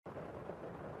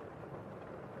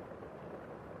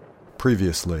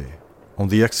Previously, on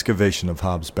the excavation of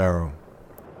Hobbs Barrow.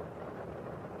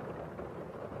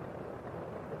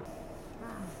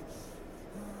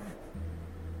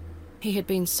 He had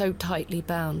been so tightly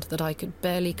bound that I could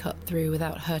barely cut through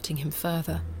without hurting him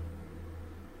further.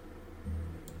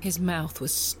 His mouth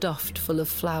was stuffed full of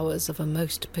flowers of a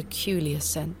most peculiar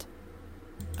scent.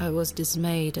 I was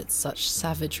dismayed at such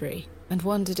savagery, and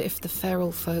wondered if the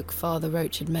feral folk Father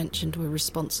Roach had mentioned were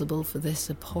responsible for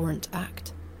this abhorrent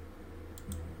act.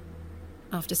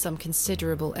 After some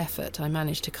considerable effort, I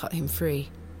managed to cut him free.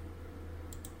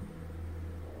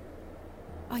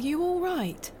 Are you all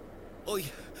right?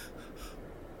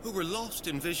 Who were lost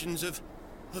in visions of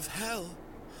hell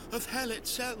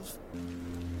itself.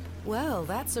 Well,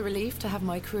 that's a relief to have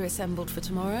my crew assembled for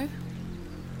tomorrow.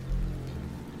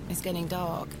 It's getting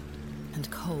dark and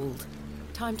cold.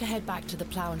 Time to head back to the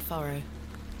Plough and Furrow.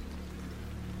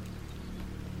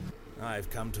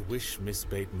 I've come to wish Miss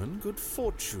Bateman good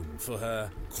fortune for her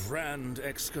grand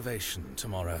excavation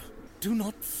tomorrow. Do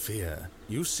not fear.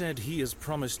 You said he has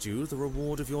promised you the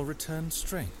reward of your returned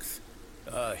strength.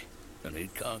 Aye, and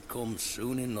it can't come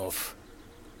soon enough.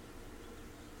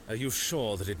 Are you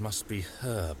sure that it must be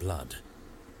her blood?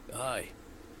 Aye,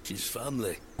 she's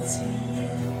family.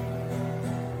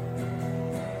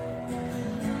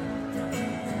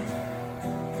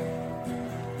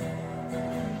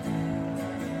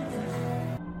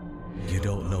 You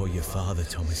don't know your father,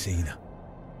 Thomasina.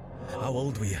 How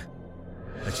old were you?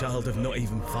 A child of not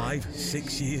even 5,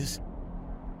 6 years?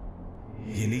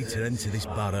 You need to enter this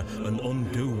barrow and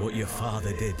undo what your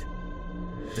father did.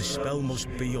 The spell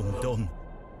must be undone.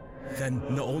 Then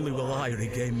not only will I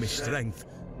regain my strength,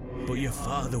 but your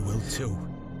father will too.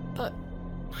 But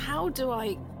how do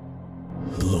I...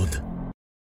 Blood.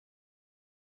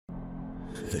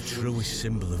 The truest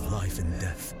symbol of life and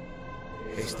death.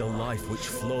 It's the life which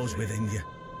flows within you,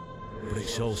 but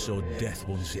it's also death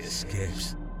once it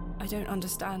escapes. I don't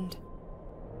understand.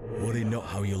 Worry not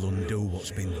how you'll undo what's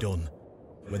been done.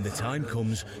 When the time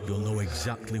comes, you'll know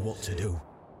exactly what to do.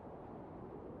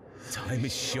 Time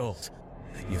is short.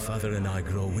 Your father and I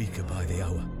grow weaker by the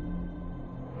hour.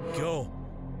 Go.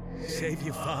 Save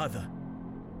your father.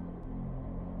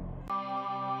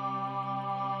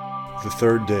 The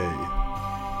third day.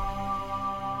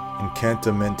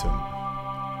 Incantamentum.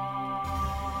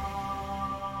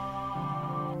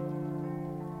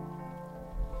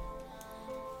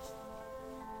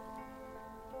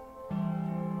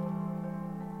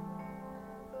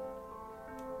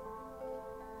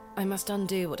 I must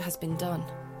undo what has been done.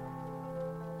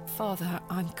 Father,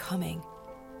 I'm coming.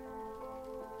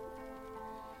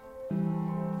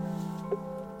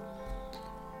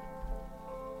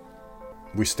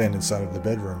 We stand inside of the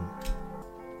bedroom.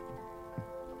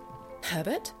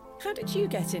 Herbert, how did you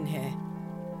get in here?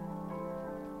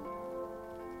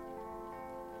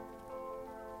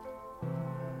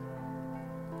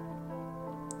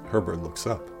 Herbert looks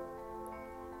up.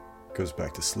 Goes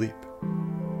back to sleep.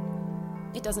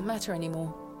 It doesn't matter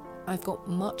anymore. I've got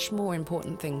much more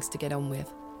important things to get on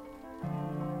with.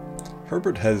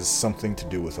 Herbert has something to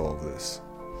do with all of this.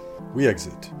 We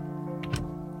exit.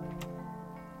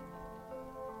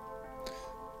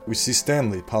 We see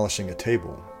Stanley polishing a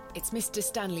table. It's Mr.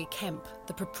 Stanley Kemp,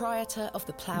 the proprietor of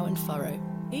the Plough and Furrow.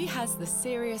 He has the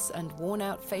serious and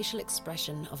worn-out facial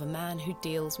expression of a man who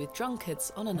deals with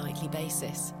drunkards on a nightly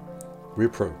basis. We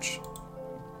approach.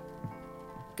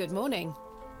 Good morning.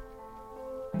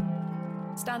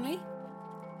 Stanley?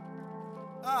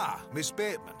 Ah, Miss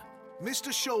Bateman.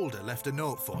 Mr. Shoulder left a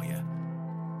note for you.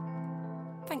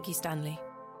 Thank you, Stanley.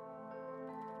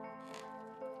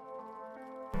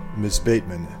 Miss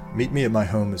Bateman, meet me at my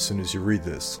home as soon as you read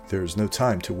this. There is no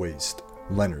time to waste.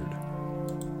 Leonard.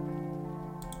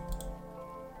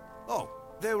 Oh,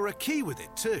 there were a key with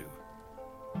it too.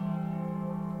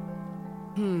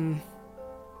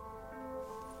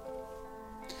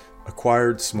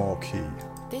 Acquired small key.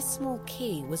 This small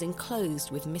key was enclosed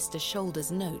with Mr.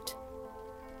 Shoulder's note.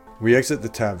 We exit the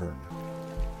tavern.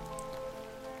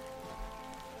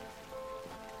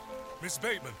 Miss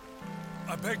Bateman,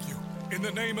 I beg you, in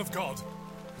the name of God,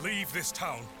 leave this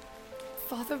town.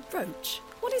 Father Roach,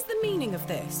 what is the meaning of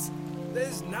this?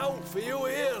 There's nowt for you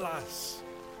here, lass.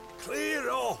 Clear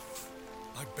off.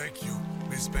 I beg you,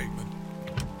 Miss Bateman.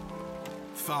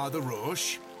 Father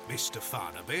Roche, Mr.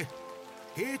 Farnaby.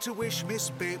 Here to wish Miss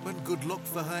Bateman good luck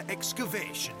for her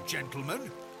excavation,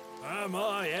 gentlemen. Am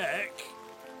I heck?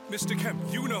 Mr. Kemp,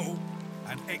 you know...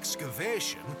 An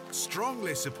excavation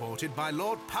strongly supported by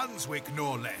Lord Panswick,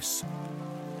 no less.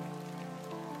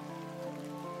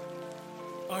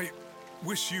 I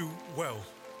wish you well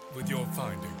with your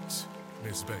findings,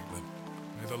 Miss Bateman.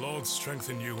 May the Lord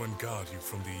strengthen you and guard you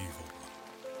from the evil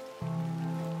one.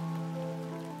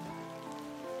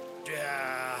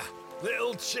 Yeah,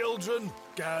 little children,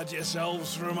 guard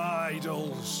yourselves from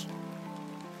idols.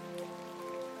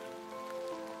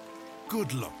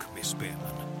 Good luck, Miss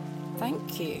Bateman.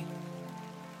 Thank you.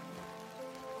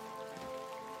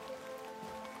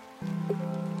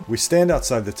 We stand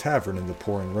outside the tavern in the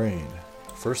pouring rain.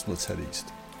 First, let's head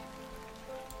east.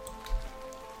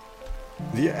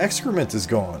 The excrement is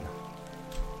gone.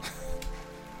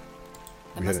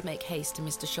 I must make haste to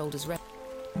Mr. Shoulder's rest.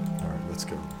 Alright, let's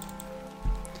go.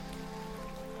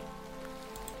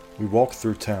 We walk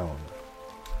through town.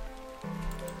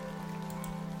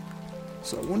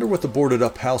 So I wonder what the boarded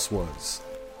up house was.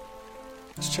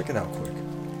 Let's check it out quick.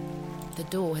 The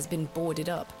door has been boarded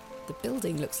up. The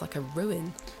building looks like a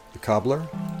ruin. The cobbler?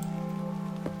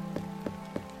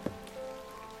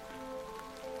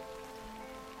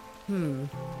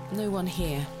 No one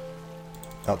here.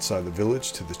 Outside the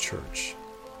village to the church.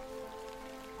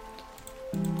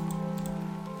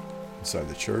 Inside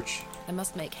the church, I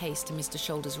must make haste to Mr.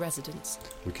 Shoulder's residence.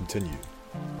 we continue.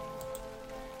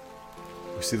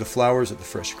 We see the flowers at the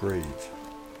fresh grave.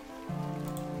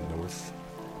 North.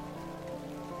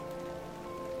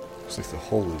 Looks like the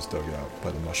hole is dug out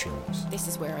by the mushrooms. This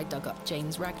is where I dug up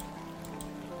Jane's rag.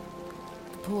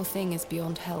 The poor thing is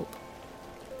beyond help.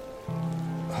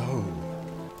 Oh.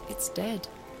 It's dead.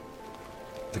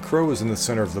 The crow is in the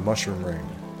center of the mushroom ring.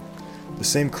 The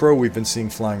same crow we've been seeing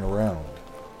flying around.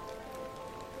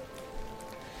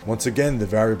 Once again, the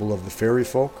variable of the fairy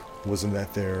folk wasn't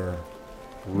that their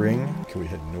ring. Can we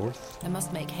head north? I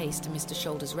must make haste to Mr.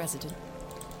 Shoulder's residence.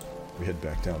 We head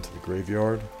back down to the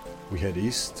graveyard. We head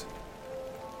east.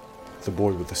 The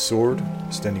boy with the sword,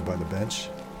 standing by the bench.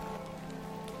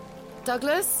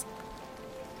 Douglas?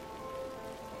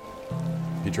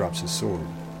 He drops his sword.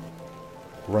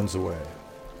 Runs away.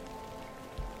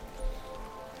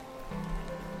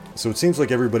 So it seems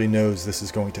like everybody knows this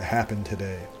is going to happen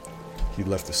today. He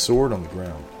left the sword on the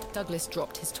ground. Douglas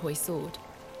dropped his toy sword.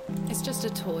 It's just a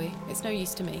toy. It's no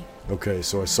use to me. Okay,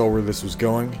 so I saw where this was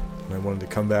going, and I wanted to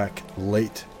come back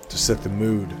late to set the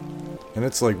mood. And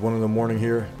it's like 1 in the morning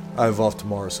here. I have off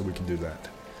tomorrow, so we can do that.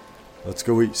 Let's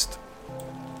go east.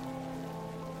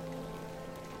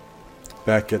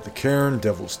 Back at the cairn,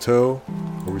 Devil's Toe,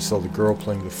 where we saw the girl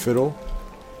playing the fiddle.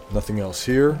 Nothing else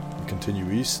here. We continue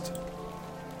east.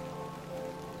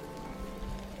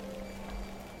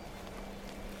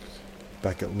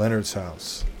 Back at Leonard's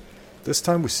house. This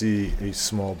time we see a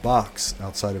small box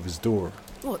outside of his door.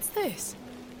 What's this?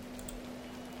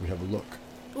 We have a look.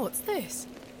 What's this?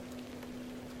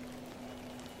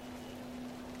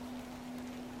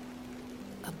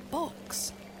 A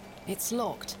box. It's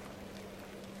locked.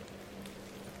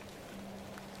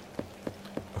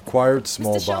 Acquired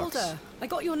small Mr. box. Shoulder, I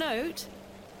got your note.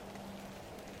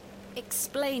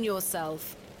 Explain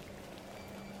yourself.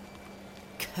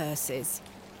 Curses.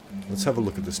 Let's have a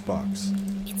look at this box.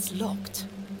 It's locked.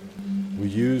 We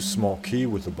use small key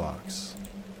with the box.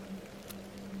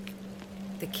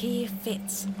 The key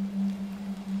fits.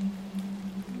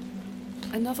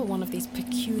 Another one of these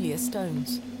peculiar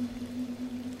stones.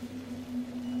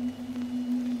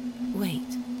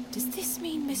 Wait, does this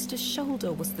mean Mr.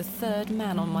 Shoulder was the third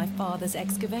man on my father's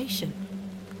excavation?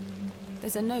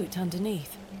 There's a note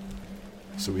underneath.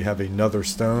 So we have another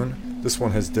stone. This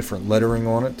one has different lettering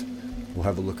on it. We'll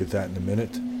have a look at that in a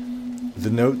minute. The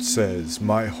note says,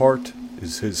 "My heart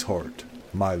is his heart.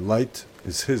 My light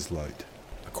is his light."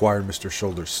 Acquired Mr.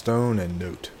 Shoulder's stone and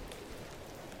note.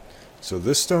 So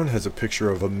this stone has a picture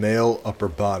of a male upper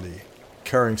body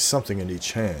carrying something in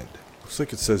each hand. Looks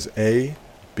like it says A,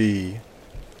 B,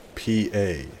 P,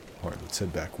 A. Alright, let's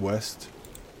head back west.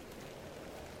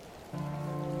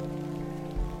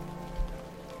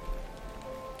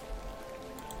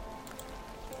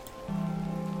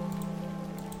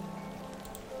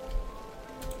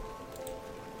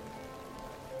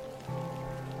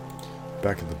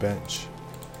 Back at the bench.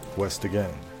 West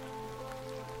again.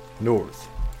 North.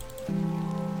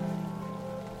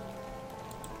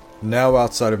 Now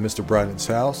outside of Mr. Bryden's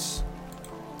house.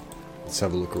 Let's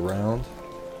have a look around.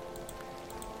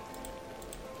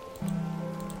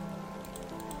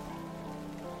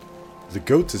 The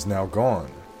goat is now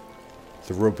gone.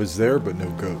 The rope is there, but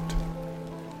no goat.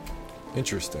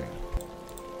 Interesting.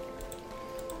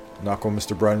 Knock on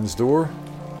Mr. Bryden's door.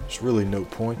 There's really no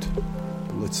point,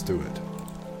 but let's do it.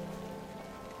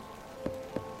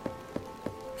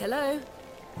 Hello?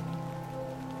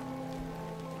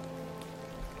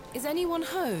 Is anyone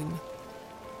home?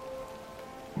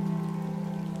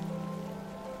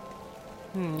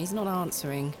 He's not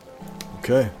answering.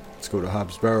 Okay, Let's go to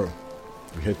Hobbs Barrow.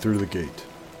 We head through the gate.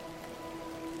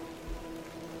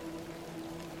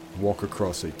 Walk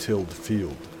across a tilled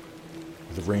field.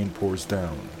 The rain pours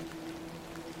down.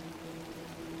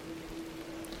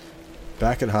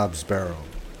 Back at Hobbs Barrow,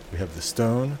 we have the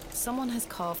stone. Someone has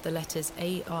carved the letters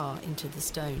AR into the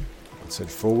stone. Let's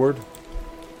head forward.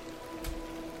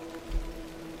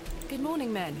 Good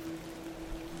morning, men.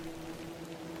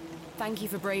 Thank you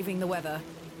for braving the weather.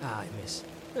 Aye, miss.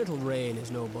 A little rain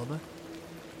is no bother.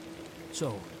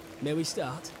 So, may we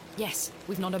start? Yes,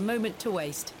 we've not a moment to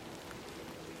waste.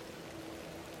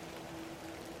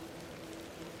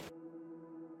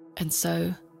 And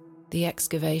so, the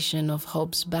excavation of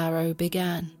Hobbs Barrow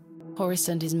began. Horace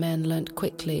and his men learnt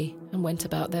quickly and went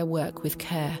about their work with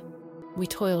care. We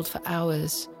toiled for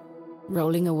hours,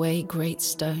 rolling away great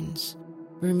stones,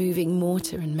 removing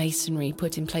mortar and masonry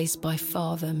put in place by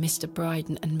Father, Mr.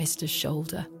 Bryden and Mr.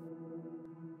 Shoulder.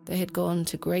 They had gone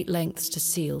to great lengths to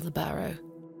seal the barrow.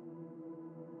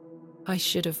 I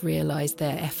should have realised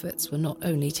their efforts were not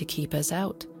only to keep us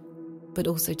out, but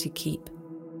also to keep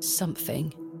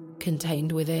something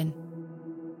contained within.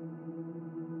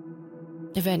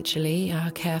 Eventually, our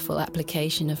careful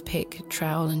application of pick,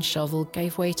 trowel and shovel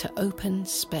gave way to open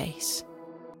space.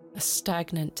 A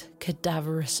stagnant,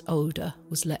 cadaverous odour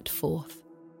was let forth.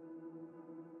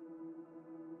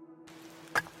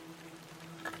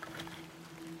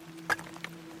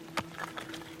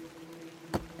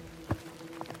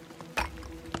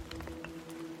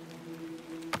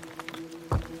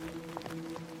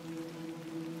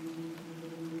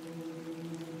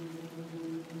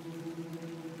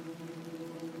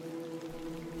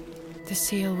 The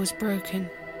seal was broken.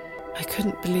 I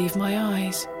couldn't believe my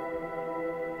eyes.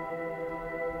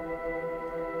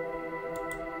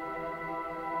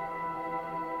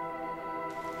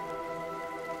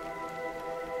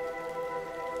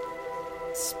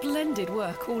 Splendid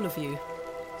work, all of you.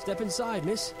 Step inside,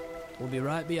 miss. We'll be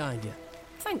right behind you.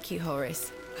 Thank you,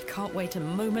 Horace. I can't wait a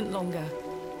moment longer.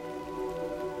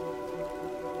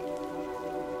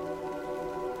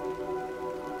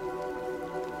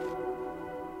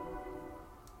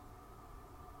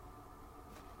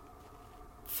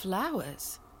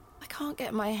 Flowers? I can't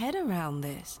get my head around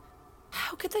this.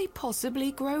 How could they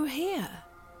possibly grow here?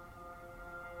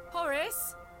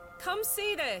 Horace, come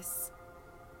see this.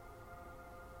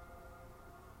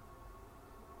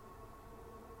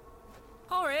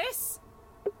 Horace?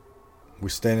 We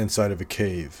stand inside of a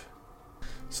cave.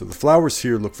 So the flowers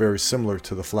here look very similar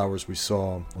to the flowers we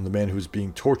saw on the man who was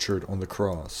being tortured on the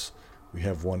cross. We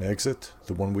have one exit,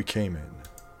 the one we came in.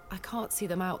 I can't see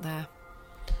them out there.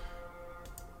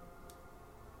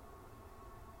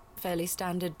 Fairly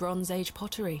standard Bronze Age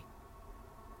pottery.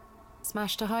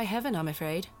 Smashed to high heaven, I'm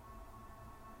afraid.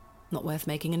 Not worth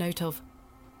making a note of.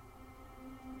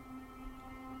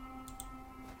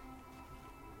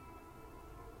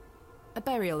 A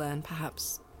burial urn,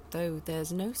 perhaps, though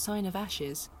there's no sign of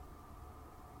ashes.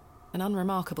 An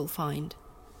unremarkable find.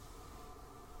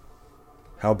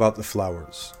 How about the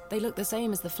flowers? They look the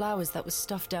same as the flowers that was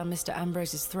stuffed down Mr.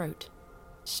 Ambrose's throat.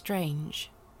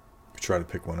 Strange. We try to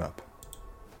pick one up.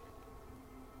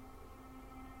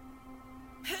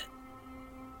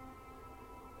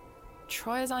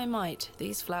 Try as I might,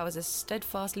 these flowers are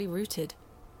steadfastly rooted.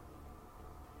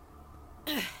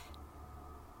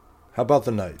 How about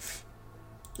the knife?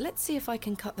 Let's see if I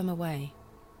can cut them away.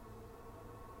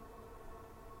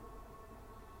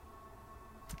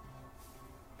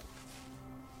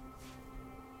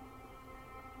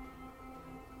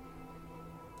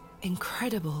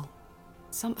 Incredible.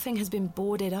 Something has been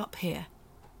boarded up here.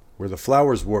 Where the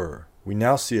flowers were, we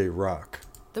now see a rock.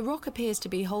 The rock appears to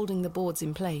be holding the boards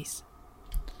in place.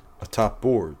 Atop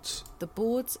boards. The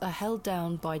boards are held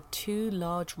down by two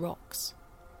large rocks.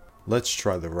 Let's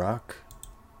try the rock.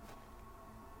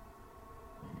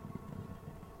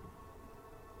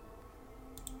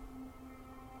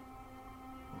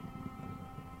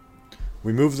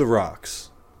 We move the rocks.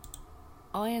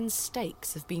 Iron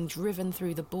stakes have been driven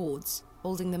through the boards,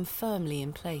 holding them firmly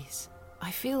in place. I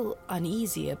feel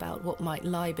uneasy about what might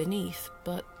lie beneath,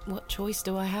 but what choice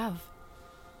do I have?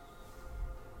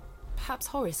 Perhaps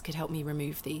Horace could help me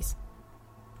remove these.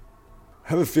 I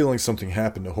have a feeling something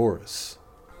happened to Horace.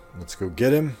 Let's go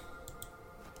get him.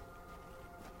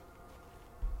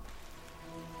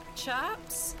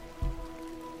 Chaps?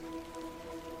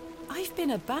 I've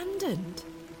been abandoned.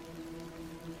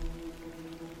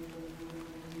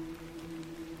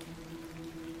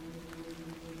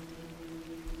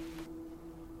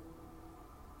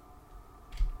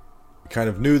 Kind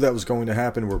of knew that was going to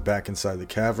happen. We're back inside the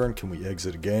cavern. Can we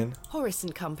exit again? Horace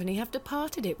and company have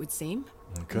departed, it would seem.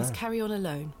 Okay. Let's carry on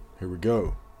alone. Here we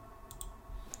go.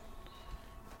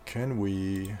 What can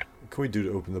we do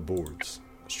to open the boards?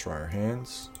 Let's try our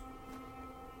hands.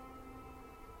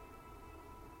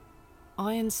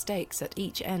 Iron stakes at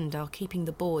each end are keeping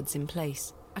the boards in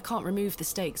place. I can't remove the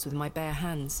stakes with my bare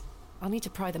hands. I'll need to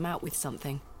pry them out with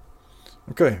something.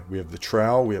 Okay, we have the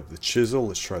trowel, we have the chisel.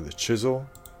 Let's try the chisel.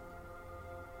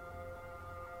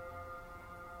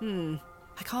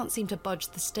 I can't seem to budge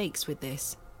the stakes with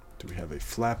this. Do we have a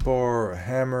flat bar, a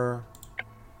hammer?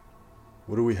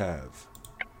 What do we have?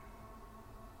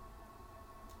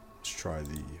 Let's try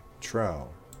the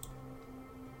trowel.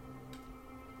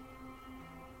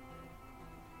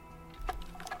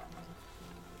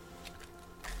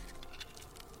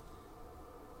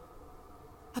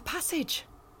 A passage!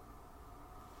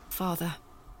 Father,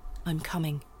 I'm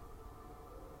coming.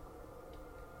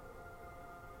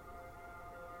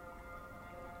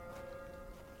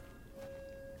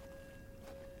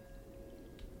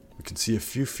 We can see a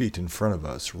few feet in front of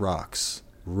us, rocks,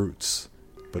 roots,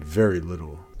 but very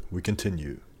little. We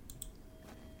continue.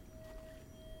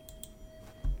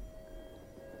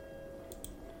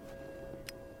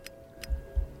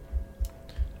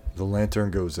 The lantern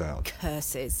goes out.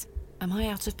 Curses. Am I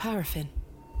out of paraffin?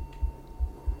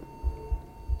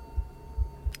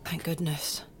 Thank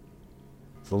goodness.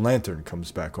 The lantern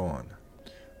comes back on.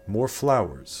 More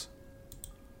flowers.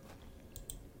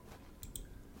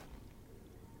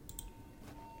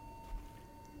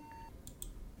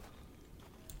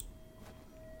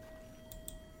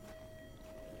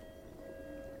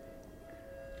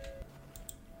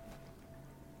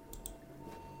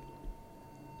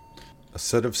 A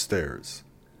set of stairs.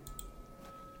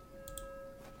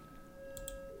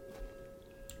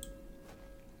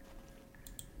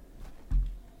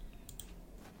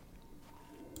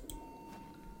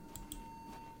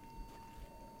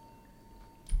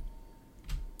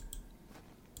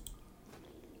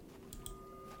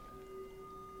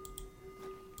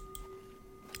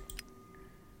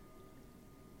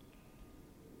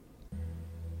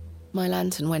 My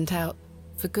lantern went out,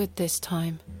 for good this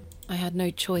time. I had no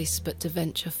choice but to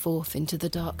venture forth into the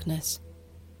darkness.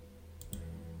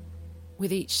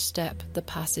 With each step, the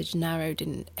passage narrowed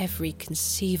in every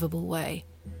conceivable way,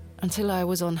 until I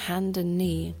was on hand and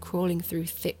knee, crawling through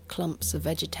thick clumps of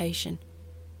vegetation.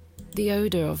 The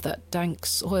odour of that dank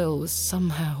soil was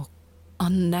somehow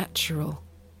unnatural.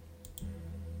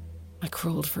 I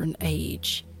crawled for an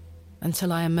age,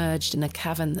 until I emerged in a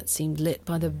cavern that seemed lit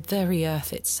by the very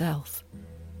earth itself.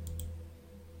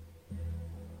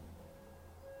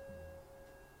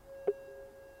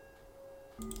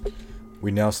 We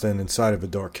now stand inside of a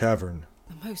dark cavern.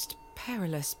 A most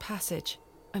perilous passage.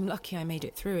 I'm lucky I made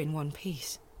it through in one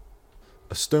piece.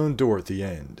 A stone door at the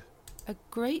end. A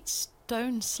great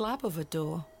stone slab of a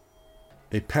door.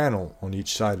 A panel on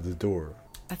each side of the door.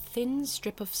 A thin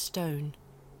strip of stone.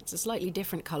 It's a slightly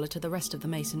different colour to the rest of the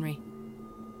masonry.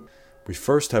 We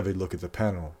first have a look at the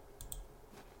panel.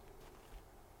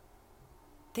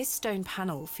 This stone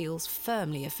panel feels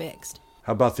firmly affixed.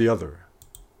 How about the other?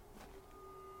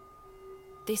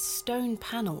 This stone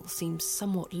panel seems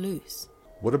somewhat loose.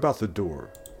 What about the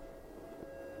door?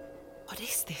 What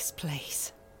is this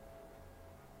place?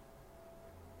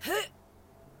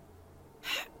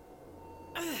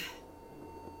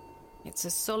 It's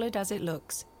as solid as it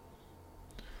looks.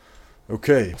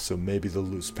 Okay, so maybe the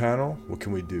loose panel. What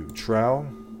can we do? Trowel?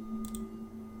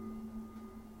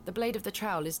 The blade of the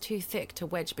trowel is too thick to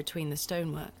wedge between the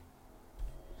stonework.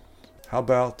 How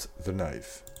about the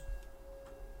knife?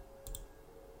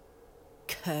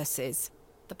 Curses.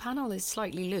 The panel is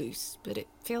slightly loose, but it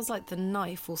feels like the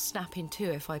knife will snap in two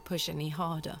if I push any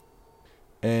harder.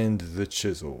 And the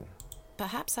chisel.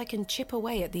 Perhaps I can chip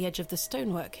away at the edge of the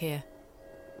stonework here.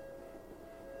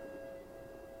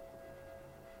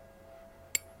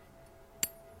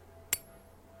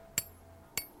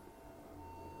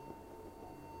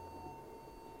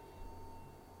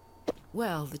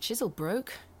 Well, the chisel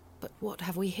broke, but what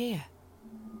have we here?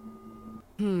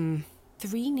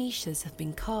 3 niches have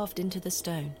been carved into the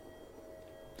stone.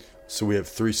 So we have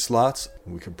 3 slots,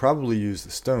 and we can probably use the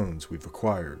stones we've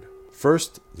acquired.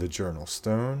 First, the journal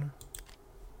stone.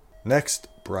 Next,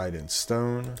 Bryden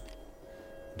stone.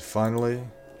 And finally,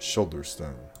 shoulder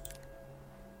stone.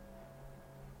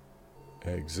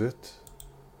 Exit.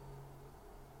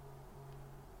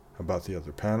 How about the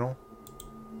other panel?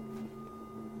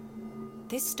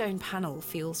 This stone panel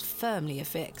feels firmly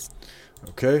affixed.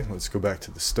 Okay, let's go back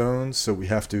to the stones. So we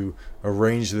have to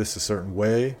arrange this a certain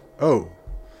way. Oh,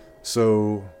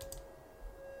 so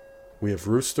we have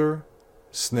rooster,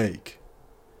 snake,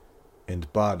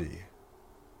 and body.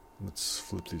 Let's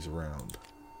flip these around.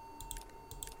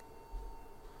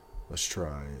 Let's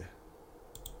try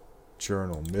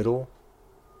journal middle,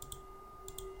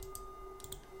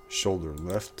 shoulder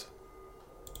left,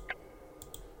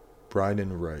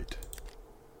 Bryden right.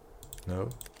 No?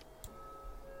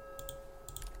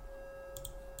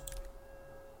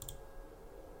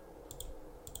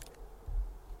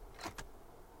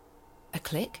 A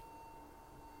click?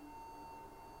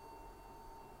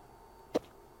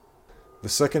 The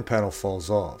second panel falls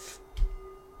off.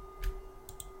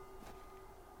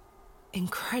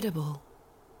 Incredible.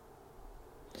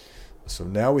 So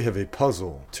now we have a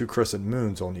puzzle, 2 crescent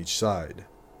moons on each side.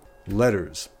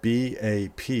 Letters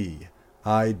BAP,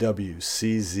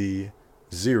 IWCZ,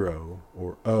 0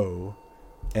 or O,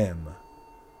 M.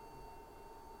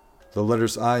 The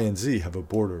letters I and Z have a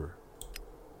border.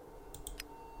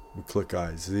 We click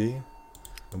IZ,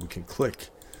 and we can click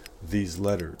these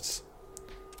letters.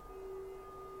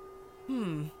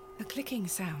 A clicking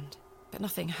sound, but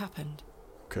nothing happened.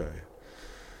 Okay.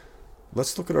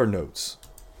 Let's look at our notes.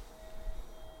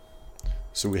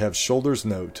 So we have Shoulder's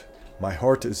note. My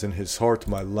heart is in his heart,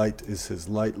 my light is his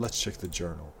light. Let's check the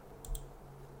journal.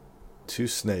 2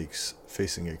 snakes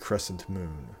facing a crescent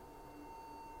moon.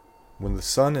 When the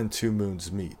sun and 2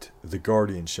 moons meet, the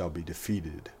guardian shall be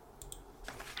defeated.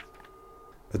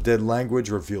 A dead language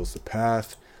reveals the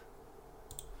path.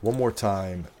 One more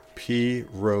time. P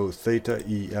rho theta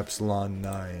e epsilon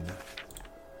 9.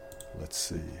 Let's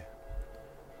see.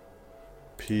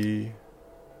 P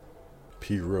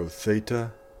rho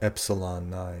theta epsilon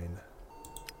 9.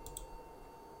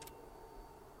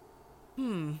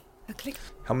 A click.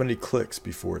 How many clicks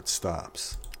before it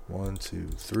stops? 1, 2,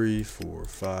 3, 4,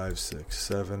 5, 6,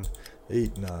 7,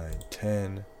 8, 9,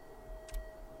 10.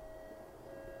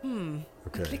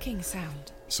 Okay. A clicking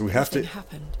sound. So we have Nothing to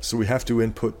happened. So we have to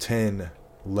input 10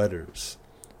 letters.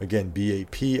 Again,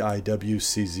 BAP,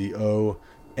 IWCZ, O,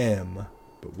 M.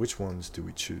 But which ones do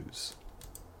we choose?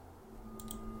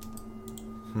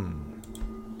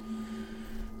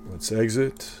 Let's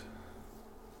exit.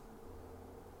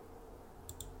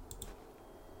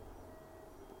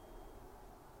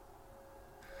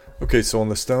 Okay, so on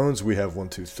the stones we have 1,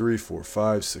 2, 3, 4,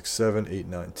 5, 6, 7, 8,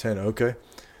 9, 10. Okay.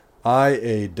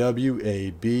 IAWABPACAZ.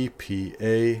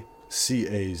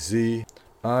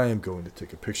 I am going to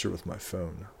take a picture with my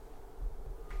phone.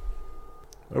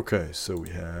 Okay, so we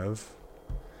have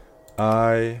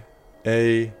IAWABPACAZ.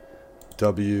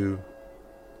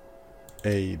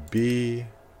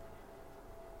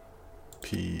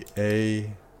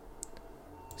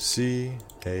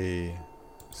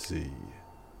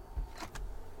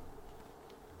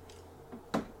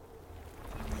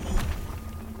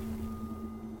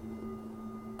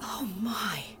 Oh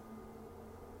my.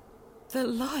 The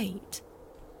light.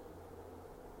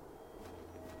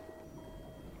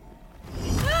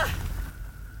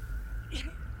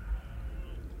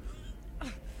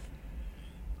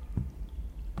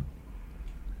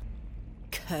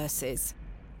 Curses.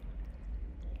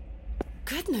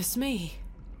 Goodness me.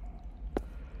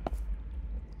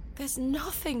 There's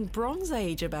nothing Bronze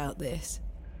Age about this.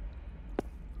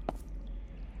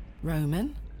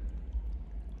 Roman?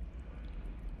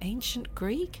 Ancient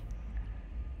Greek?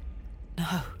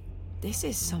 No, this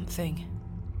is something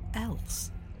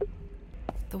else.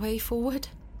 The way forward?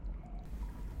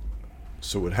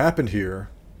 So what happened here,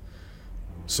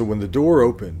 so when the door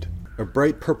opened, a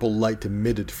bright purple light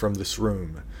emitted from this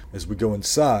room. As we go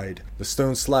inside, the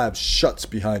stone slab shuts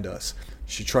behind us.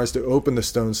 She tries to open the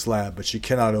stone slab, but she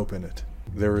cannot open it.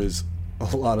 There is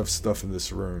a lot of stuff in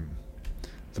this room.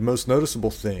 The most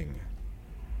noticeable thing,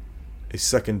 a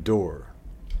second door.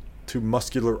 2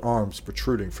 muscular arms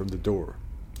protruding from the door.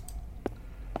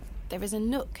 There is a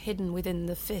nook hidden within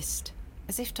the fist,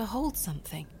 as if to hold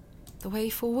something. The way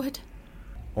forward?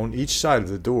 On each side of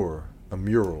the door, a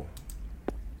mural.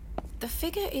 The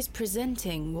figure is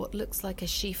presenting what looks like a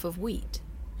sheaf of wheat.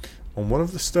 On one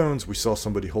of the stones, we saw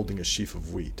somebody holding a sheaf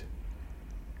of wheat.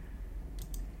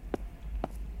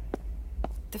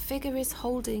 The figure is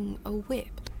holding a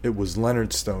whip. It was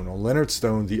Leonard Stone. On Leonard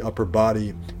Stone, the upper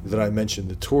body that I mentioned,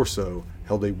 the torso,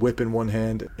 held a whip in one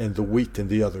hand and the wheat in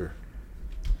the other.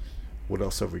 What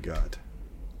else have we got?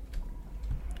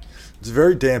 It's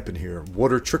very damp in here.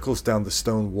 Water trickles down the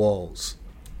stone walls.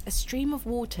 A stream of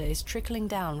water is trickling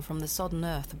down from the sodden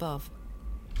earth above.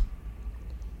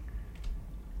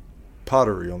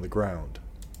 Pottery on the ground.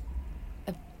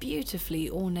 A beautifully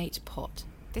ornate pot.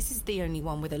 This is the only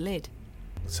one with a lid.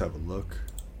 Let's have a look.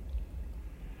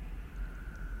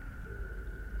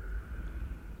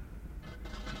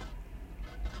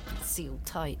 It's sealed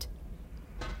tight.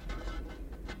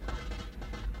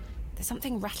 There's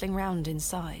something rattling round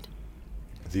inside.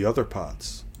 The other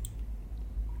pots.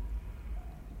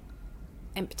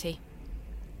 Empty.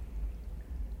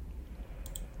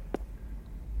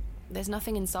 There's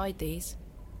nothing inside these.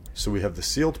 So we have the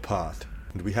sealed pot,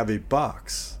 and we have a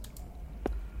box.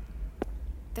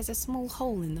 There's a small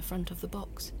hole in the front of the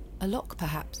box. A lock,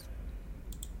 perhaps.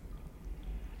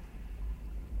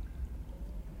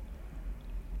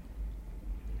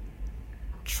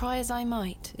 Try as I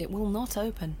might, it will not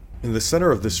open. In the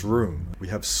center of this room, we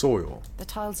have soil. The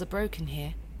tiles are broken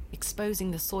here,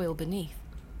 exposing the soil beneath.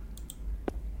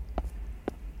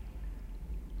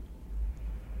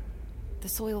 The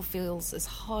soil feels as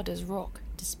hard as rock,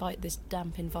 despite this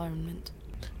damp environment.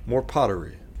 More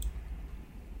pottery.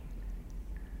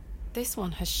 This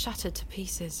one has shattered to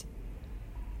pieces.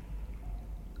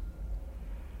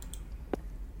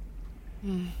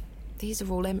 These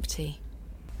are all empty.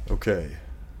 Okay.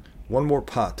 One more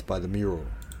pot by the mural.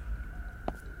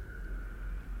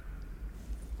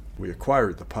 We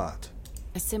acquired the pot.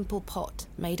 A simple pot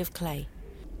made of clay.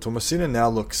 Thomasina now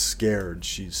looks scared.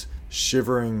 She's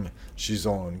shivering. She's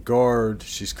on guard.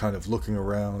 She's kind of looking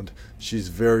around. She's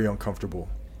very uncomfortable.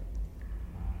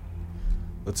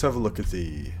 Let's have a look at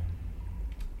the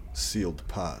sealed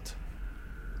pot.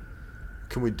 What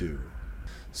can we do?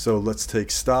 So let's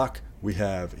take stock. We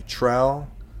have a trowel.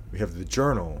 We have the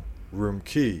journal, room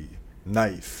key,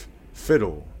 knife,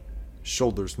 fiddle,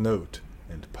 shoulder's note,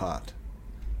 and pot.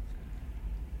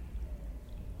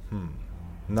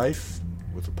 Knife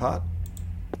with a pot.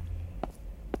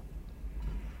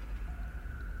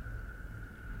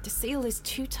 The seal is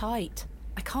too tight.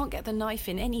 I can't get the knife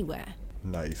in anywhere.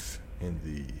 Knife in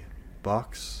the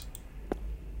box.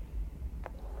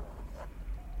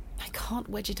 I can't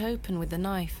wedge it open with the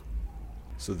knife.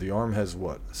 So the arm has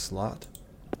what? A slot?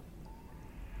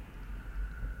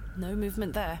 No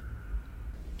movement there.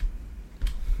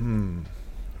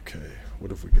 Okay,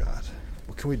 what have we got?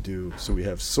 What can we do? So we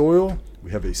have soil,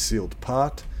 we have a sealed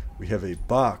pot, we have a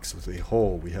box with a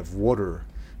hole, we have water,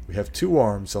 we have two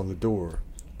arms on the door,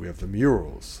 we have the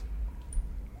murals,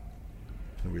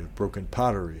 and we have broken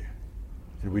pottery,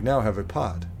 and we now have a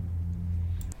pot.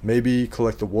 Maybe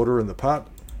collect the water in the pot?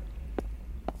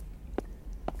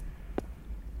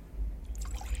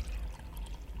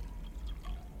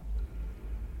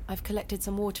 I've collected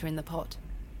some water in the pot.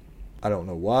 I don't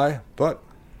know why, but...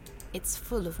 It's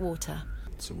full of water.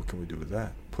 So what can we do with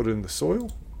that? Put it in the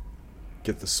soil?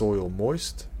 Get the soil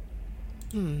moist?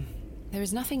 There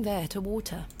is nothing there to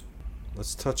water.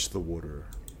 Let's touch the water.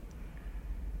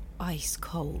 Ice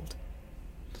cold.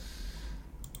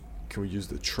 Can we use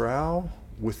the trowel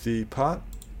with the pot?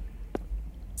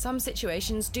 Some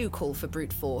situations do call for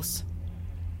brute force.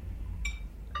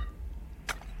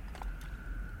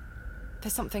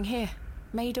 There's something here,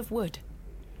 made of wood.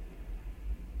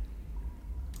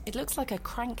 It looks like a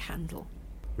crank handle.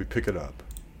 We pick it up.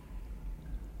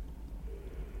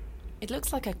 It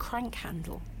looks like a crank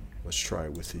handle. Let's try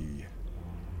it with the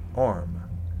arm.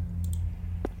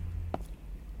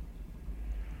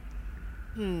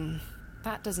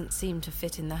 That doesn't seem to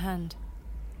fit in the hand.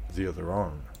 The other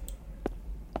arm.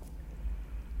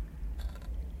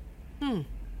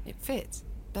 It fits,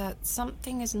 but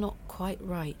something is not quite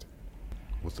right.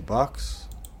 With the box?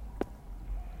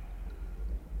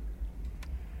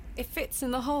 It fits in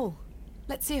the hole.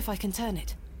 Let's see if I can turn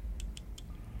it.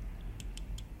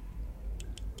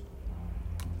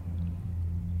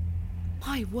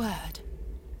 My word.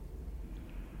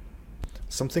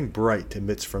 Something bright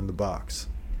emits from the box.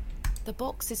 The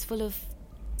box is full of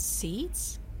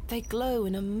seeds? They glow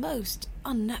in a most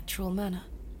unnatural manner.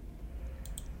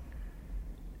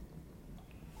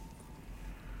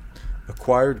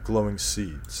 Acquired glowing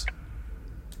seeds.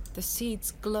 The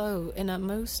seeds glow in a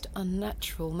most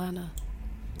unnatural manner.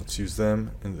 Let's use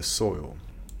them in the soil.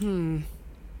 The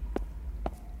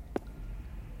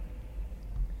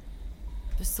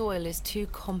soil is too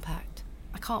compact.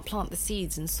 I can't plant the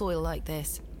seeds in soil like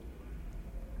this.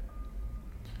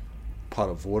 Pot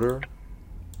of water.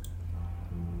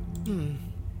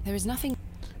 There is nothing...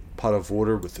 Pot of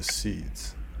water with the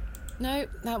seeds. No,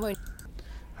 that won't...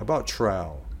 How about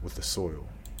trowel with the soil?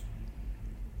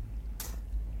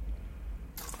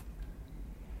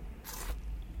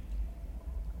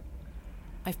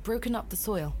 I've broken up the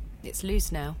soil. It's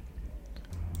loose now.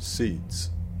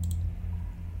 Seeds.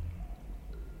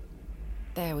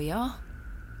 There we are.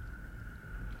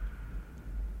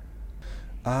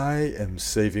 I am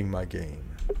saving my game.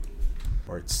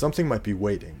 Alright, something might be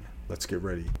waiting. Let's get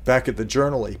ready. Back at the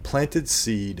journal, a planted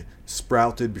seed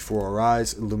sprouted before our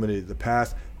eyes, illuminated the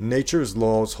path. Nature's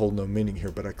laws hold no meaning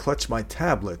here, but I clutch my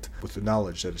tablet with the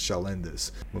knowledge that it shall end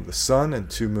this. When the sun and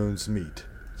 2 moons meet,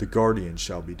 the guardian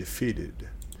shall be defeated.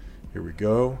 Here we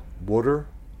go. Water,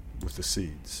 with the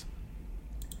seeds.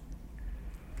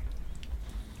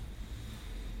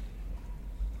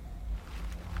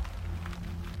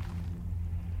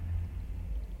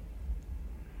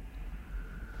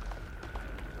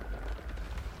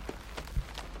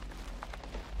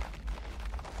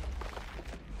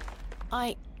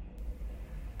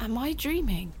 Am I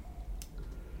dreaming?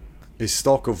 A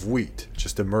stalk of wheat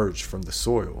just emerged from the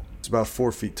soil. It's about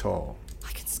 4 feet tall.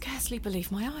 I can scarcely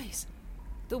believe my eyes.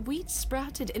 The wheat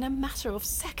sprouted in a matter of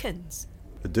seconds.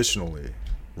 Additionally,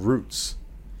 roots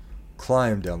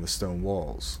climbed down the stone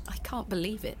walls. I can't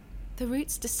believe it. The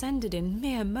roots descended in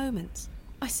mere moments.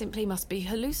 I simply must be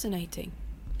hallucinating.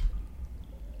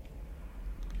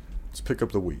 Let's pick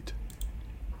up the wheat.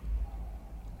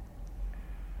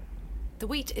 The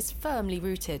wheat is firmly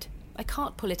rooted. I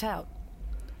can't pull it out.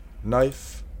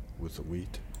 Knife with the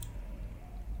wheat.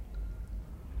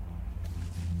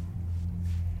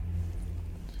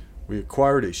 We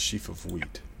acquired a sheaf of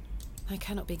wheat. I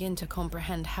cannot begin to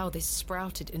comprehend how this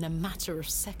sprouted in a matter of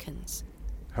seconds.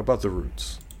 How about the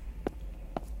roots?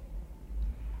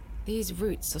 These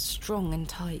roots are strong and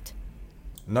tight.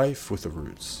 Knife with the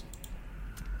roots.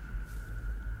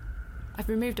 I've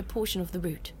removed a portion of the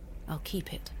root. I'll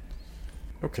keep it.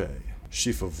 Okay.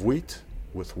 Sheaf of wheat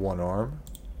with one arm.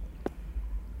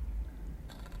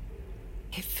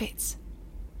 It fits.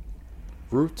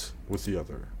 Root with the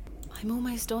other. I'm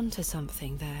almost onto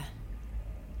something there.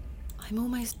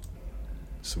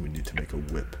 So we need to make a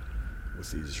whip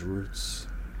with these roots.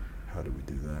 How do we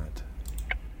do that?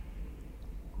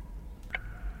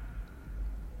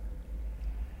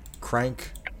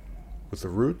 Crank with the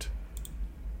root.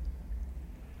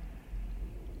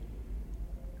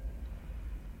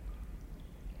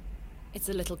 It's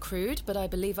a little crude, but I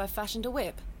believe I've fashioned a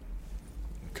whip.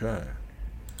 Okay.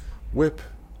 Whip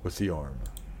with the arm.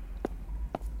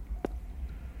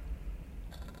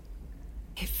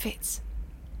 It fits.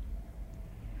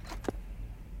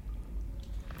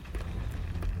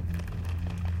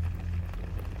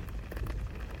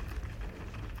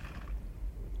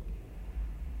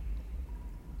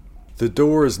 The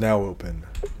door is now open,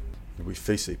 and we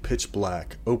face a pitch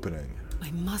black opening.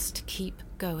 I must keep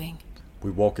going.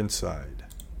 We walk inside.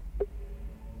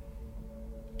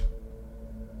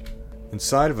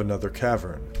 Inside of another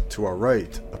cavern, to our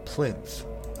right, a plinth.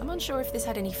 I'm unsure if this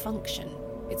had any function.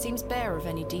 It seems bare of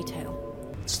any detail.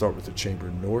 Let's start with the chamber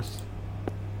north.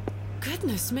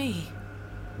 Goodness me!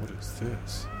 What is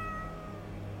this?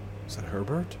 Is that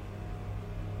Herbert?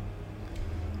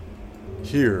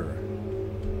 Here,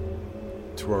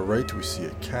 to our right, we see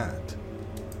a cat.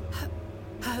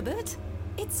 Herbert?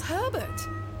 It's Herbert!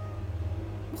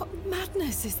 What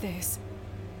madness is this?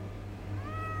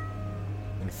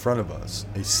 In front of us,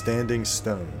 a standing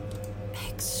stone.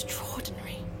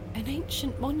 Extraordinary. An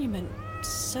ancient monument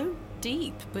so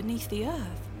deep beneath the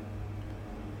earth.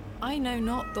 I know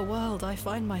not the world I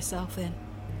find myself in.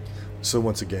 So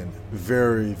once again,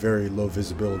 very, very low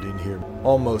visibility in here.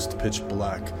 Almost pitch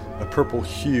black. A purple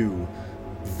hue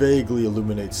vaguely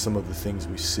illuminates some of the things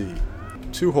we see.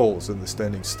 2 holes in the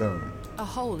standing stone. A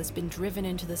hole has been driven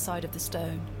into the side of the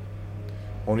stone.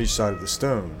 On each side of the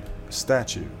stone, a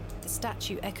statue. The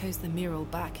statue echoes the mural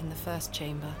back in the first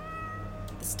chamber.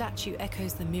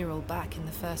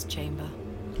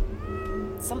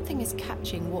 Something is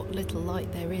catching what little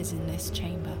light there is in this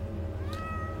chamber.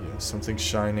 Yeah, something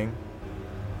shining.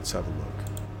 Let's have a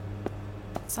look.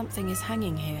 Something is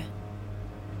hanging here.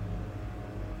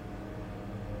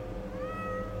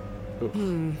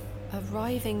 A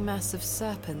writhing mass of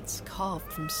serpents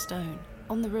carved from stone.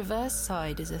 On the reverse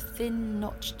side is a thin,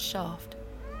 notched shaft.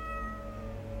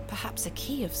 Perhaps a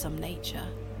key of some nature.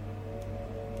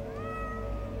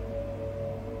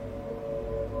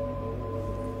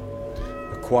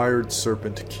 Acquired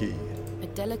serpent key. A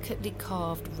delicately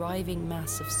carved, writhing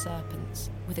mass of serpents,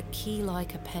 with a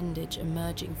key-like appendage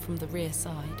emerging from the rear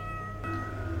side.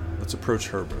 Let's approach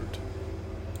Herbert.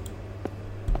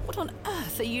 What on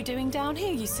earth are you doing down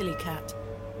here, you silly cat?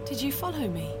 Did you follow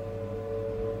me?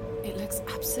 It looks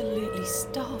absolutely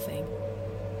starving.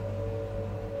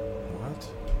 What?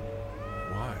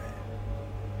 Why?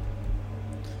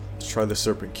 Let's try the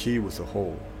serpent key with a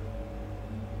hole.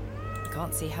 I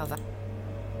can't see how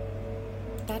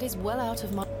that is well out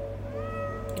of my...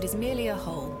 It is merely a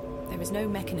hole. There is no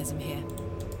mechanism here.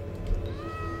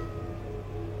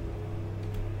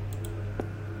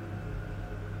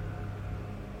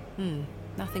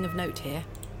 Nothing of note here.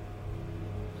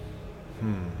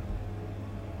 Can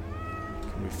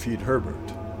we feed Herbert?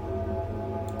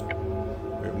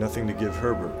 We have nothing to give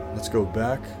Herbert. Let's go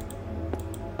back.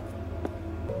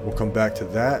 We'll come back to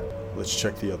that. Let's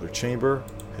check the other chamber,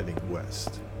 heading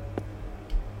west.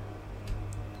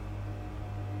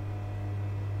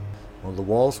 On the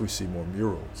walls we see more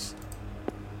murals.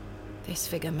 This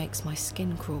figure makes my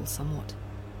skin crawl somewhat.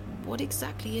 What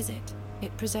exactly is it?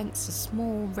 It presents a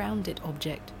small, rounded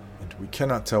object. And we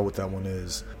cannot tell what that one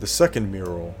is. The second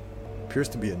mural appears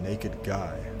to be a naked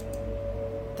guy.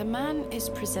 The man is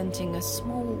presenting a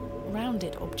small,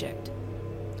 rounded object.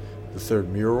 The third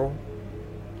mural,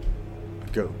 a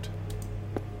goat.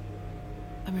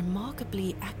 A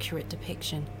remarkably accurate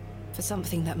depiction for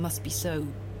something that must be so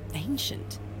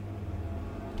ancient.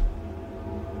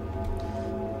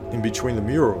 In between the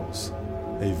murals,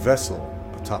 a vessel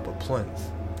atop a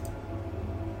plinth.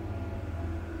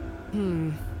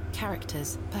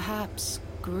 Characters, perhaps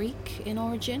Greek in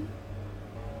origin?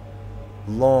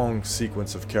 Long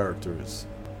sequence of characters.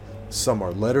 Some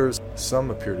are letters,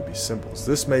 some appear to be symbols.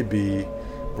 This may be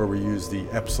where we use the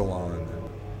epsilon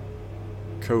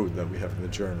code that we have in the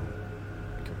journal.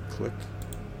 Can we click?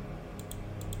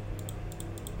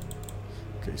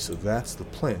 Okay, so that's the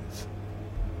plinth.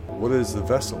 What is the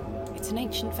vessel? It's an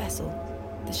ancient vessel,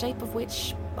 the shape of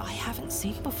which I haven't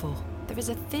seen before. There is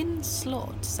a thin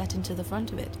slot set into the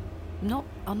front of it, not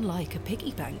unlike a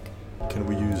piggy bank. Can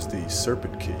we use the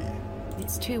serpent key?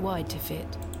 It's too wide to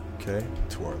fit. Okay,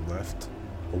 to our left,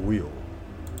 a wheel.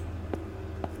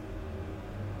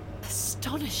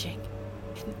 Astonishing.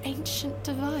 An ancient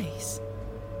device.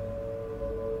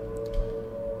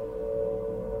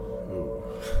 Ooh,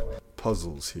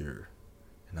 puzzles here,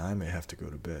 and I may have to go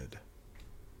to bed.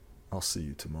 I'll see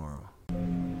you tomorrow.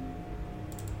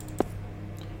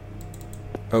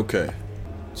 Okay,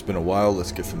 it's been a while.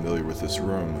 Let's get familiar with this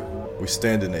room. We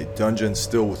stand in a dungeon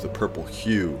still with a purple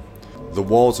hue. The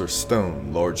walls are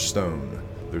stone, large stone.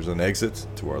 There's an exit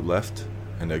to our left,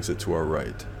 an exit to our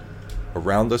right.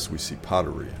 Around us we see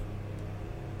pottery.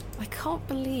 I can't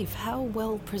believe how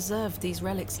well preserved these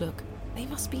relics look. They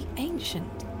must be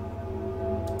ancient.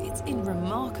 It's in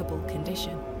remarkable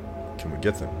condition. Can we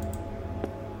get them?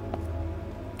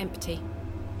 Empty.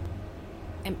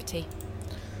 Empty.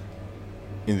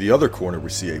 In the other corner we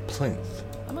see a plinth.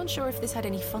 I'm unsure if this had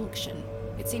any function.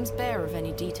 It seems bare of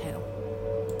any detail.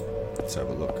 Let's have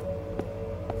a look.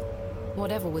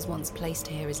 Whatever was once placed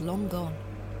here is long gone.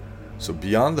 So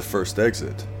beyond the first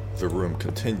exit, the room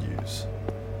continues.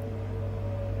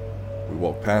 We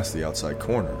walk past the outside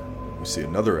corner. We see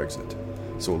another exit.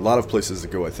 So a lot of places to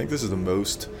go. I think this is the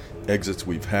most exits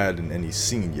we've had in any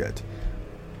scene yet.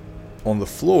 On the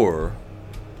floor,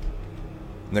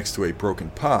 next to a broken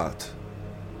pot,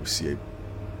 we see a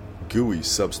gooey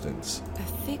substance. A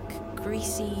thick,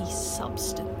 greasy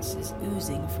substance is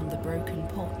oozing from the broken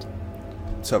pot.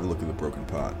 Let's have a look at the broken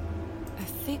pot. A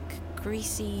thick,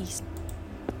 greasy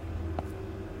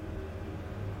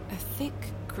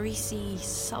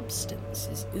substance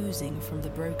is oozing from the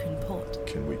broken pot.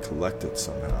 Can we collect it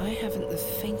somehow? I haven't the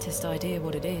faintest idea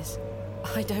what it is.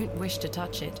 I don't wish to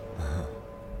touch it.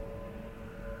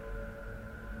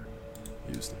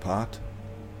 Use the pot.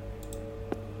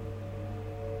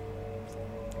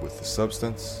 With the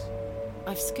substance.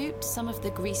 I've scooped some of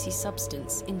the greasy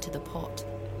substance into the pot.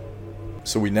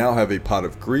 So we now have a pot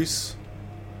of grease.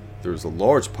 There's a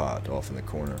large pot off in the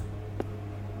corner.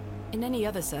 In any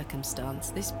other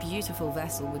circumstance, this beautiful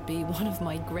vessel would be one of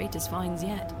my greatest finds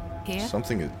yet. Here,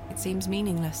 it seems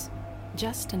meaningless.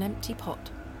 Just an empty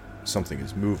pot. Something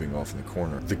is moving off in the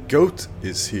corner. The goat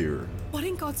is here. What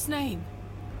in God's name?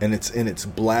 And it's in its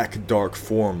black, dark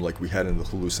form like we had in the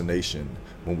hallucination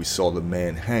when we saw the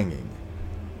man hanging.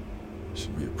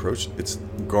 Should we approach? It's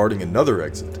guarding another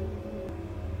exit.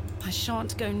 I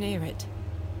shan't go near it.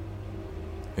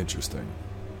 Interesting.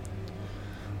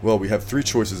 Well, we have 3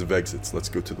 choices of exits. Let's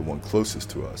go to the one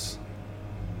closest to us.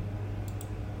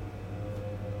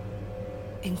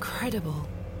 Incredible.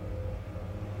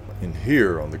 In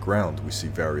here, on the ground, we see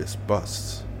various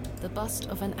busts. The bust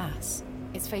of an ass.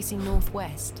 It's facing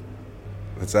northwest.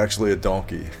 That's actually a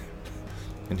donkey.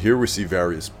 And here we see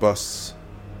various busts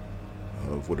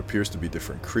of what appears to be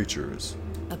different creatures.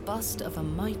 A bust of a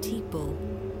mighty bull.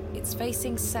 It's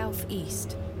facing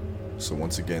southeast. So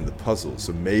once again, the puzzle.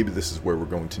 So maybe this is where we're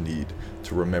going to need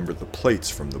to remember the plates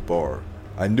from the bar.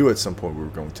 I knew at some point we were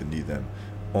going to need them.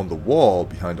 On the wall,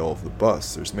 behind all of the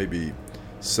busts, there's maybe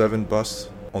 7 busts.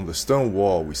 On the stone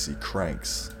wall, we see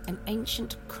cranks. An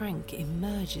ancient crank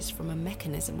emerges from a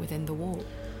mechanism within the wall.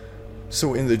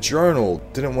 So in the journal,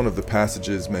 didn't one of the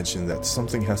passages mention that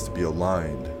something has to be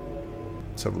aligned?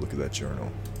 Let's have a look at that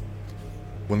journal.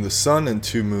 When the sun and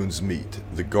 2 moons meet,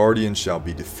 the guardian shall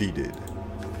be defeated.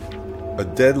 A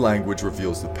dead language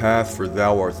reveals the path, for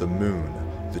thou art the moon.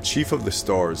 The chief of the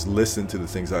stars, listen to the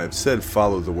things I have said,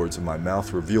 follow the words of my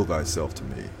mouth, reveal thyself to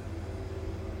me.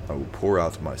 I will pour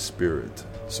out my spirit.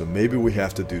 So maybe we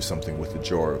have to do something with the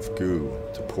jar of goo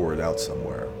to pour it out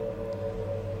somewhere.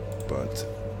 But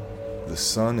the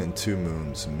sun and 2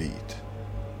 moons meet.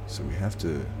 So we have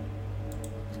to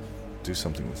do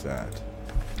something with that.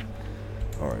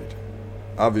 Alright.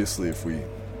 Obviously, if we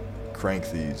crank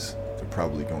these, they're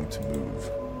probably going to move.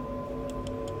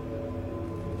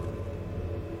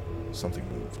 Something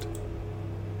moved.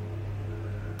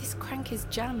 This crank is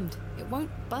jammed. It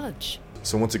won't budge.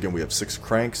 So once again, we have 6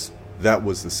 cranks. That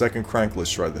was the second crank.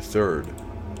 Let's try the third.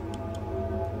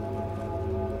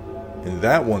 In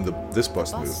that one, this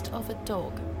bust moved. Bust of a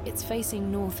dog. It's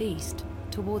facing northeast,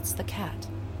 towards the cat.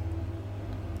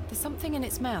 There's something in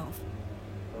its mouth.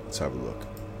 Let's have a look.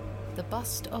 The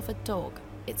bust of a dog.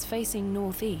 It's facing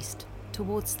northeast,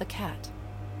 towards the cat.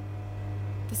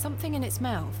 There's something in its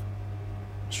mouth.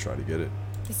 Let's try to get it.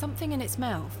 There's something in its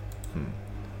mouth.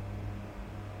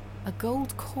 A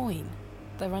gold coin.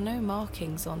 There are no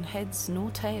markings on heads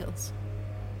nor tails.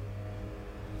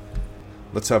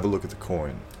 Let's have a look at the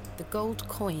coin. The gold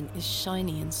coin is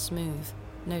shiny and smooth,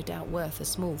 no doubt worth a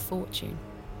small fortune.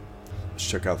 Let's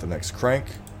check out the next crank.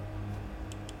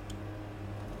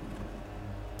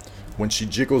 When she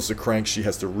jiggles the crank, she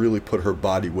has to really put her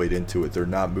body weight into it. They're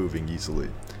not moving easily.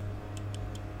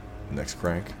 Next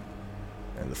crank.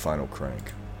 And the final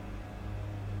crank.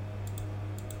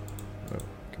 Oh,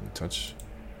 can we touch?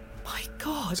 My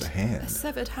God! It's a hand. A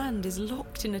severed hand is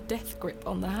locked in a death grip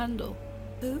on the handle.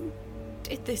 Who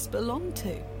did this belong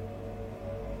to?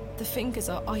 The fingers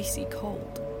are icy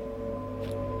cold.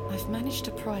 I've managed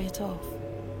to pry it off.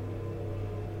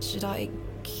 Should I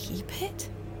keep it?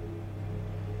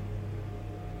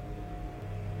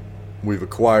 We've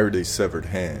acquired a severed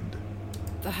hand.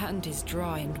 The hand is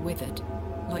dry and withered,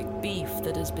 like beef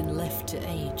that has been left to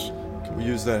age. Can we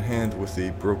use that hand with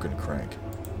the broken crank?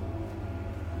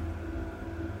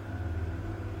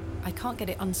 I can't get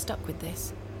it unstuck with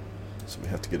this. So we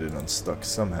have to get it unstuck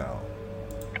somehow.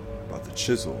 About the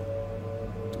chisel.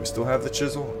 Do we still have the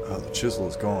chisel? Oh, the chisel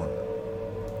is gone.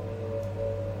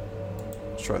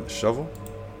 Let's try the shovel.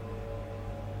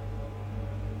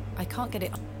 I can't get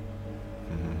it.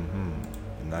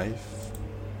 Knife.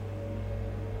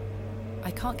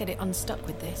 I can't get it unstuck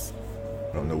with this.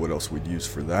 I don't know what else we'd use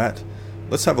for that.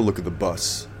 Let's have a look at the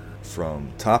bus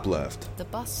from top left. The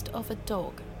bust of a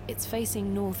dog. It's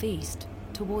facing northeast,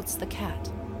 towards the cat.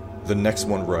 The next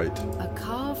one right. A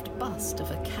carved bust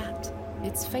of a cat.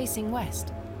 It's facing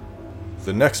west.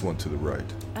 The next one to the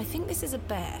right. I think this is a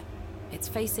bear. It's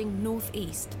facing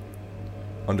northeast.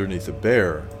 Underneath the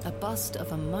bear. A bust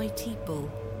of a mighty bull.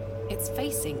 It's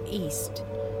facing east.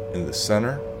 In the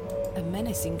center. A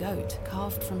menacing goat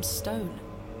carved from stone.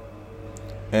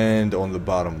 And on the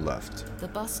bottom left. The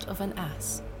bust of an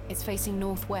ass. It's facing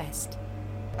northwest.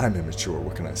 I'm immature,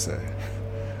 what can I say?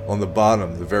 On the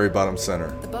bottom, the very bottom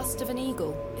center. The bust of an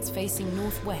eagle. It's facing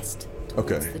northwest.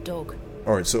 Okay. The dog.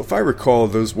 Alright, so if I recall,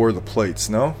 those were the plates,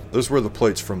 no? Those were the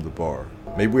plates from the bar.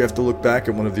 Maybe we have to look back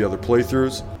at one of the other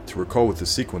playthroughs to recall what the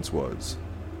sequence was.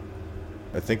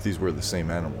 I think these were the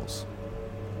same animals.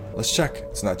 Let's check.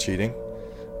 It's not cheating.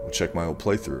 We'll check my old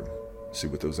playthrough. See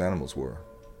what those animals were.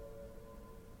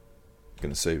 I'm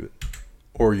gonna save it.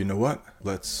 Or you know what?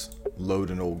 Let's load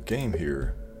an old game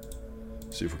here.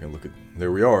 See if we can look at...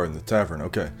 There we are in the tavern.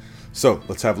 Okay. So,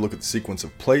 let's have a look at the sequence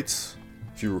of plates.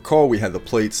 If you recall, we had the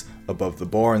plates above the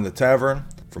bar in the tavern,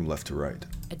 from left to right.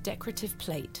 A decorative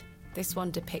plate. This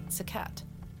one depicts a cat.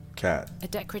 Cat. A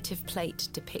decorative plate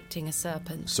depicting a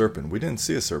serpent. Serpent. We didn't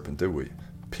see a serpent, did we?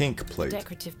 Pink plate. A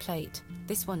decorative plate.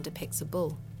 This one depicts a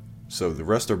bull. So the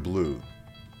rest are blue.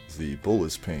 The bull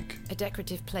is pink. A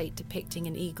decorative plate depicting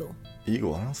an eagle.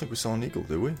 Eagle? I don't think we saw an eagle,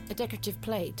 did we? A decorative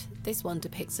plate. This one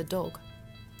depicts a dog.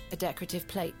 A decorative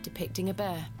plate depicting a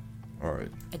bear.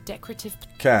 Alright. A decorative...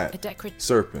 Cat. A decorative...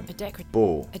 Serpent. A decorative...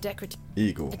 Bull. A decorative...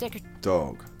 Eagle. A decorative...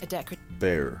 Dog. A decorative...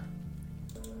 Bear.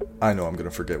 I know I'm going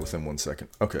to forget within 1 second.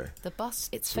 Okay. The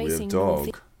bust, it's So we facing have dog.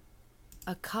 north.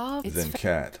 A carved... It's Then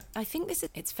cat. I think this is...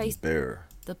 It's face... Bear.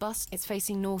 The bust, it's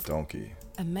facing north. Donkey.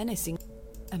 A menacing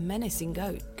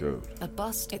goat. Goat. A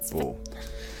bust, it's... Bull.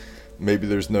 Maybe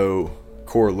there's no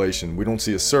correlation. We don't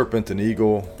see a serpent, an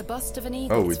eagle. The bust of an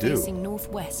eagle. Oh, we is do. facing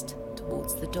northwest,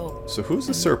 towards the dog. So who's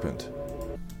the serpent?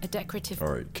 A decorative...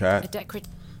 Alright, cat. A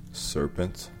decorative...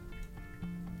 Serpent.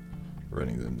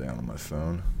 Writing them down on my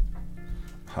phone.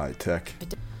 High tech.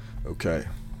 Okay.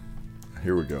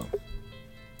 Here we go.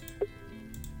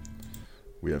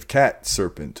 We have cat,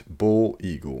 serpent, bull,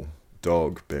 eagle,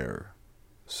 dog, bear.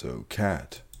 So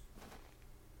cat.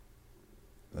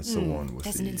 That's the one with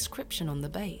There's the... an inscription on the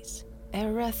base.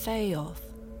 Eratheoth.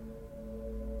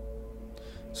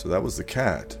 So that was the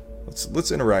cat.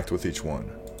 Let's interact with each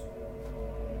one.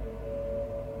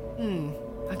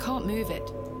 I can't move it.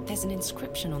 There's an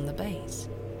inscription on the base.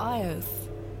 Ioth.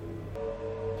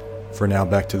 For now,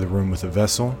 back to the room with the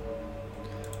vessel.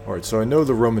 Alright, so I know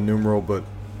the Roman numeral, but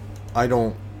I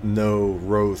don't know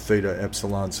Rho, Theta,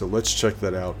 Epsilon, so let's check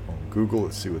that out on Google.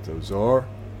 Let's see what those are.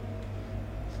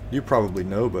 You probably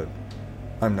know, but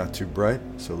I'm not too bright,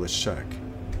 so let's check.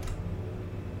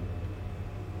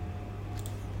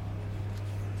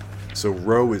 So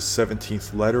Rho is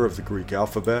 17th letter of the Greek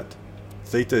alphabet,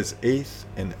 Theta is 8th,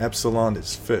 and Epsilon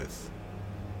is 5th.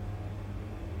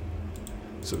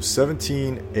 So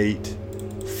 17, 8,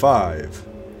 5,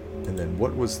 and then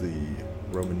what was the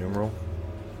Roman numeral?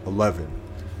 11.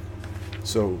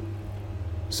 So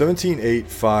 17, 8,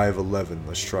 5, 11.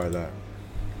 Let's try that.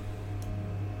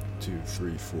 2,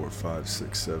 3, 4, 5,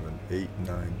 6, 7, 8,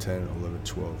 9, 10, 11,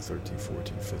 12, 13,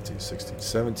 14, 15, 16,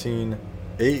 17,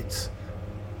 8,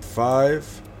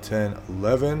 5, 10,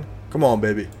 11. Come on,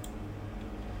 baby.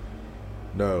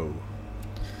 No.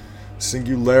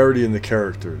 Singularity in the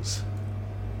characters.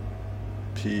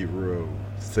 P, Rho,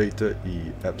 Theta,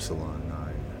 E, Epsilon,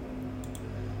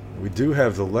 9. We do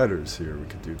have the letters here. We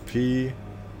could do P.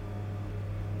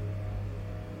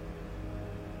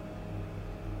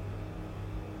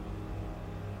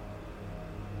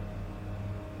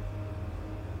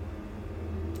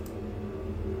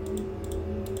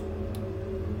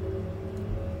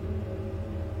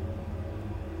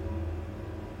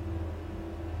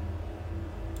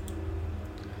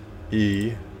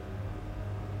 E.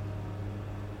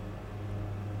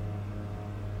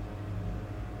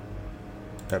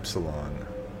 Epsilon.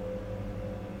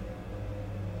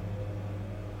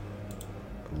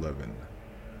 11.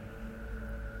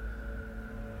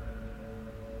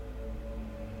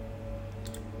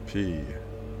 P.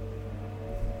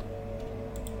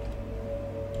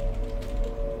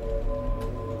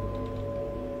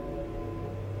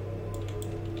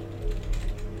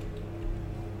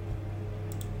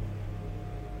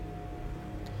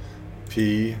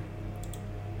 P.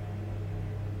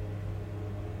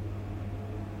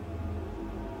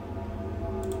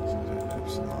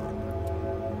 Epsilon.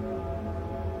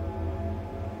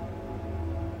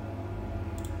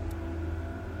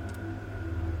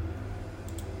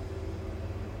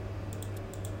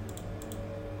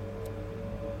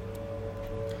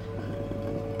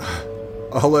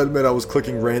 I'll admit I was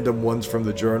clicking random ones from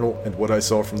the journal and what I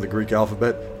saw from the Greek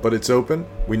alphabet, but it's open.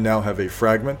 We now have a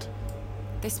fragment.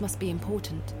 This must be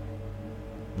important.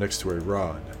 Next to a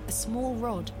rod. A small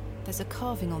rod. There's a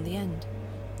carving on the end.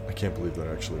 I can't believe that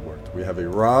actually worked. We have a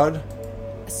rod.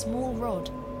 A small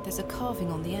rod. There's a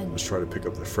carving on the end. Let's try to pick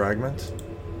up the fragment.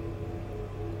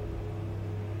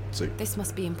 This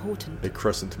must be important. A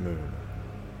crescent moon.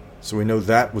 So we know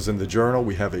that was in the journal.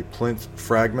 We have a plinth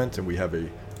fragment and we have a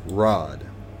rod.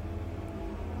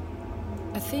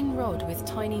 A thin rod with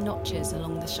tiny notches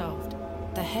along the shaft.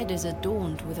 The head is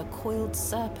adorned with a coiled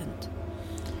serpent.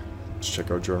 Let's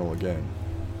check our journal again.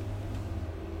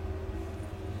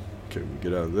 Okay, we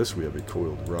get out of this. We have a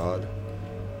coiled rod.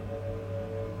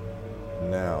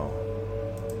 Now,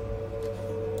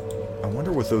 I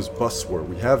wonder what those busts were.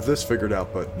 We have this figured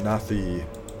out, but not the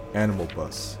animal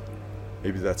busts.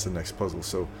 Maybe that's the next puzzle.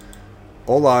 So,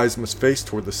 all eyes must face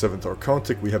toward the 7th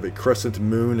Archontic. We have a crescent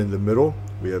moon in the middle.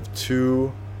 We have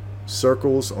 2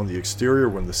 circles on the exterior.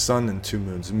 When the sun and 2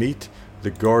 moons meet,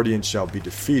 the guardian shall be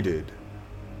defeated.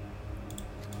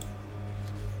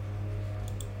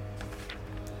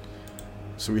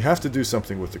 So we have to do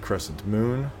something with the crescent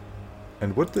moon.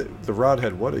 And what the rod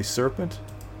had what? A serpent?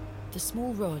 The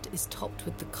small rod is topped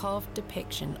with the carved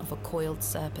depiction of a coiled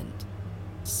serpent.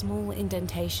 Small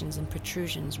indentations and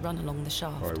protrusions run along the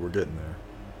shaft. Alright, we're getting there.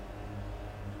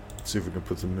 Let's see if we can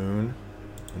put the moon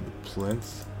in the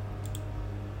plinth.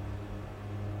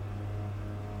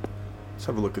 Let's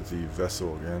have a look at the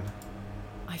vessel again.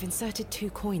 I've inserted 2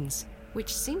 coins,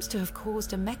 which seems to have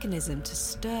caused a mechanism to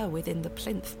stir within the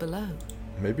plinth below.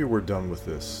 Maybe we're done with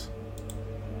this.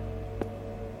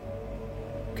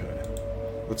 Okay.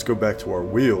 Let's go back to our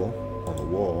wheel on the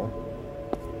wall.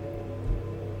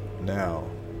 Now,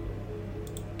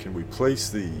 can we place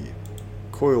the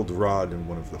coiled rod in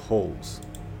one of the holes?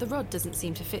 The rod doesn't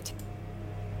seem to fit.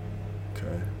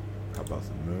 Okay. How about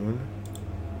the moon?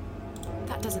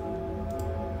 That doesn't...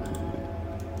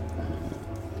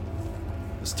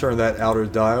 Let's turn that outer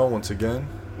dial once again.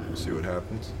 See what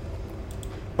happens.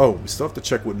 Oh, we still have to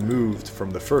check what moved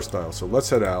from the first dial, so let's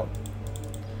head out.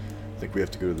 I think we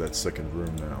have to go to that second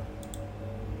room now.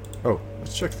 Oh,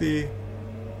 let's check the...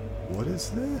 What is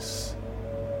this?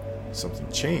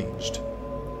 Something changed.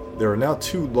 There are now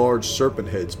 2 large serpent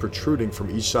heads protruding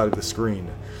from each side of the screen.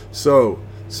 So,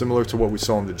 similar to what we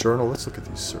saw in the journal, let's look at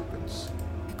these serpents.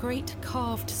 A great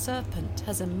carved serpent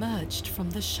has emerged from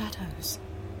the shadows.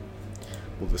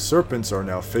 Well, the serpents are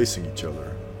now facing each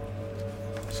other.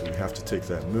 So we have to take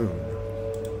that moon.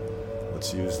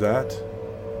 Let's use that.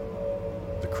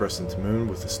 The crescent moon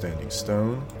with the standing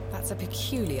stone. That's a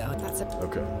peculiar...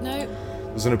 Okay. No.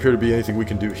 Doesn't appear to be anything we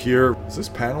can do here. Is this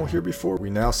panel here before? We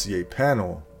now see a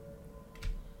panel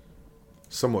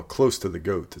somewhat close to the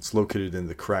goat. It's located in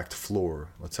the cracked floor.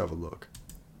 Let's have a look.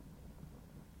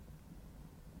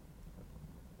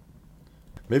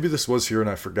 Maybe this was here and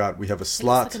I forgot. We have a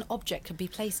slot. It looks like an object could be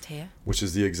placed here. Which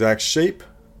is the exact shape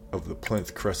of the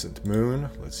plinth crescent moon.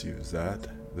 Let's use that.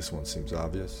 This one seems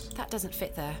obvious. That doesn't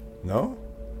fit there. No?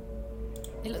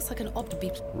 It looks like an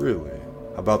object. Really?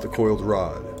 How about the coiled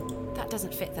rod? That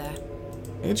doesn't fit there.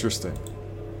 Interesting.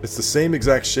 It's the same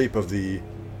exact shape of the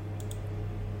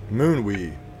moon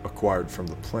we acquired from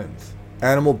the plinth.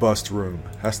 Animal bust room.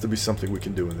 Has to be something we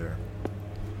can do in there.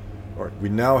 Alright, we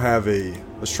now have a...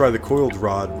 Let's try the coiled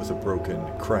rod with a broken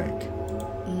crank.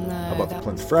 No. How about the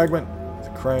plinth fragment?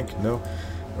 The crank? No?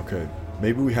 Okay.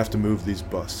 Maybe we have to move these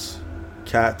busts.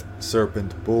 Cat,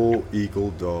 serpent, bull,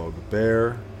 eagle, dog,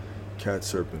 bear. Cat,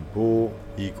 serpent, bull,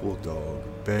 eagle, dog,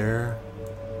 bear.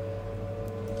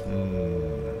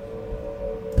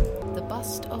 The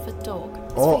bust of a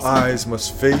dog. All eyes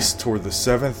must face toward the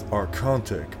 7th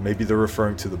Archontic. Maybe they're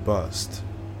referring to the bust.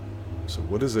 So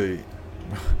what is a...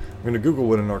 I'm going to Google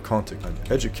what an Archontic. I'm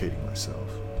educating myself.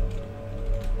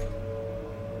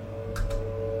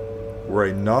 We're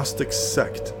a Gnostic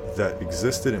sect that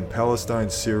existed in Palestine,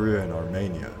 Syria, and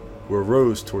Armenia, who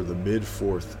arose toward the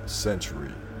mid-4th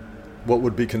century. What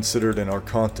would be considered an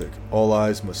Archontic? All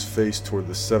eyes must face toward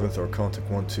the 7th Archontic.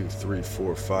 1, 2, 3,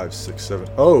 4, 5, 6, 7.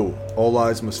 Oh! All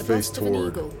eyes must face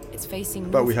toward... It's facing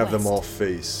But we have them all northwest.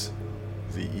 face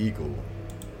the eagle.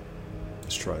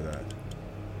 Let's try that.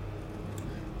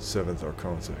 7th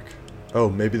Archontic. Oh,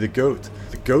 maybe the goat.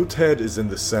 The goat head is in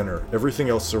the center. Everything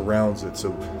else surrounds it, so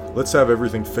let's have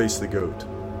everything face the goat.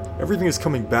 Everything is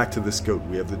coming back to this goat.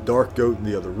 We have the dark goat in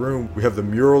the other room. We have the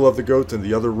mural of the goat in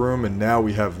the other room, and now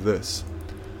we have this.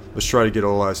 Let's try to get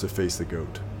all eyes to face the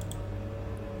goat.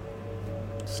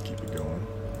 Let's keep it going.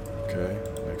 Okay,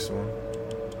 next one.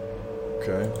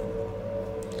 Okay.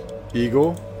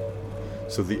 Eagle.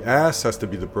 So the ass has to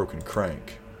be the broken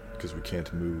crank, because we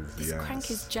can't move the This ass.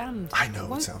 crank is jammed. I know, it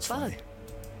Won't sounds budge. funny.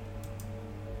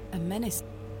 A menace.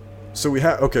 So we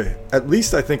have, okay, at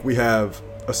least I think we have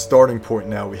a starting point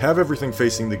now. We have everything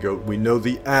facing the goat. We know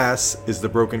the ass is the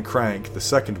broken crank, the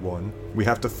second one. We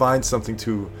have to find something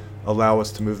to allow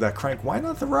us to move that crank. Why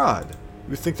not the rod?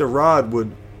 You would think the rod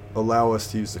would allow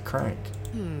us to use the crank.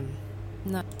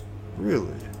 No.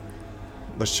 Really?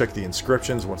 Let's check the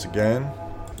inscriptions once again.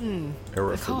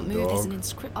 Error I for can't the move. There's dog. an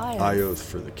inscription. Ioth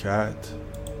for the cat.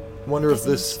 Wonder if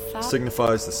There's this an fab-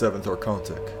 signifies the 7th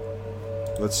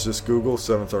Archontic. Let's just Google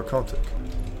 7th Archontic.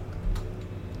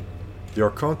 The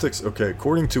Archontics, okay,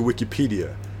 according to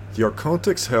Wikipedia, the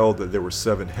Archontics held that there were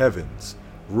 7 heavens,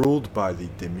 ruled by the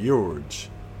Demiurge,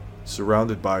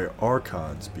 surrounded by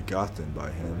archons begotten by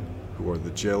him, who are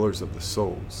the jailers of the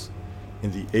souls.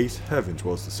 In the 8th heaven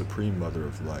dwells the Supreme Mother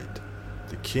of Light.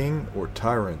 The king or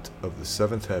tyrant of the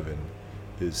 7th heaven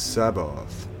is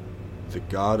Sabaoth, the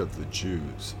god of the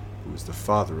Jews, who is the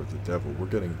father of the devil. We're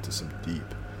getting into some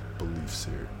deep beliefs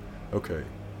here. Okay,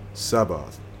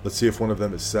 Sabaoth. Let's see if one of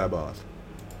them is Sabaoth.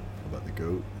 How about the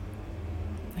goat?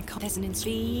 I can't. There's an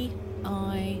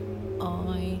V-I-I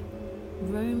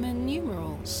Roman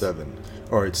numerals. 7.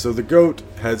 Alright, so the goat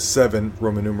has 7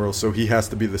 Roman numerals, so he has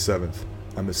to be the 7th.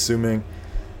 I'm assuming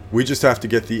we just have to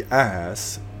get the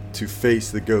ass to face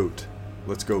the goat.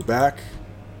 Let's go back.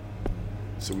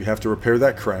 So we have to repair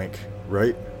that crank,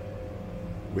 right?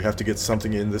 We have to get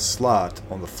something in this slot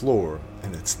on the floor,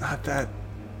 and it's not that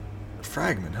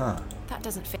fragment, huh? That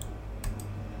doesn't fit.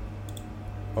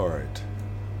 Alright.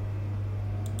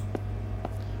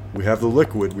 We have the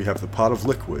liquid, we have the pot of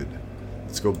liquid.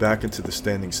 Let's go back into the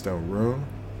standing stone room.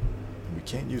 We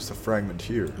can't use the fragment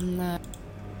here. No.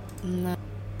 No.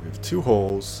 We have 2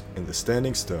 holes in the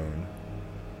standing stone.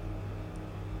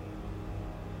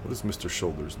 What is Mr.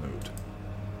 Shoulder's note?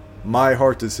 My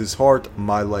heart is his heart,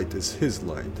 my light is his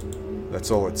light.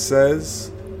 That's all it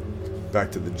says.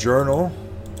 Back to the journal.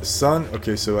 The sun,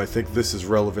 okay, so I think this is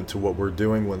relevant to what we're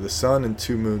doing. When the sun and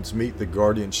 2 moons meet, the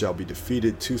guardian shall be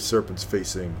defeated. 2 serpents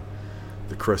facing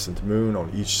the crescent moon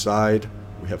on each side.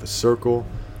 We have a circle.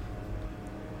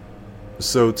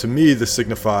 So to me, this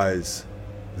signifies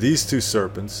these 2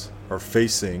 serpents are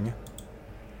facing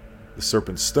the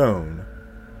serpent stone,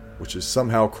 which is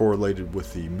somehow correlated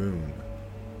with the moon.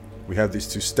 We have these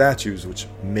two statues, which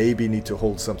maybe need to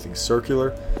hold something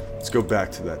circular. Let's go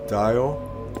back to that dial.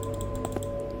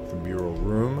 The mural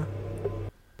room.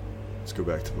 Let's go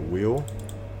back to the wheel.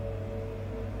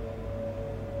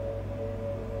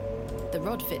 The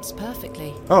rod fits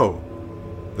perfectly. Oh,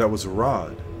 that was a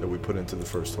rod that we put into the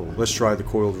first hole. Let's try the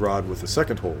coiled rod with the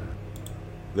second hole.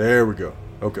 There we go.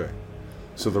 Okay.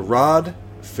 So the rod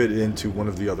fit into one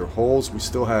of the other holes. We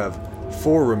still have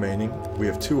 4 remaining. We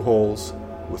have 2 holes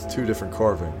with 2 different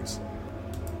carvings.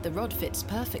 The rod fits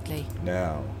perfectly.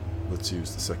 Now, let's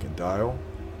use the second dial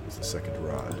with the second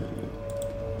rod.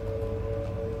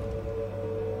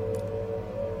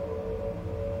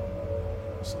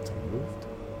 Something moved.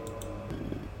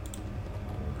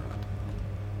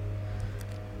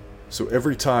 So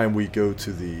every time we go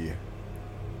to the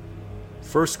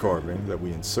first carving that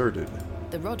we inserted,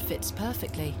 the rod fits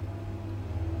perfectly.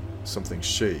 Something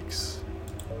shakes.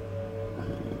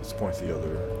 Let's point the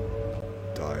other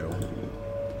dial.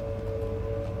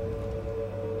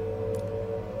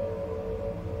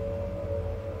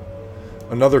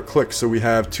 Another click, so we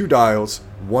have 2 dials,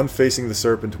 one facing the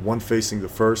serpent, one facing the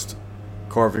first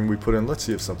carving we put in. Let's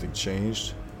see if something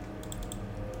changed.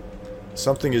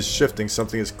 Something is shifting,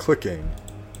 something is clicking,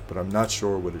 but I'm not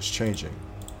sure what is changing.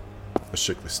 Let's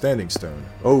check the standing stone.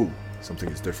 Oh, something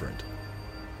is different.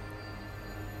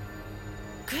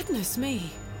 Goodness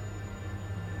me.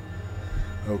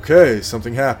 Okay,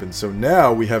 something happened. So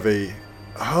now we have a...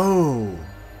 Oh!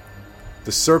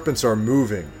 The serpents are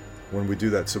moving when we do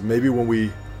that. So maybe when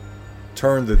we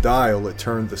turn the dial, it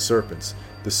turned the serpents.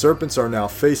 The serpents are now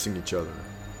facing each other.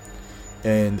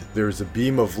 And there's a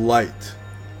beam of light.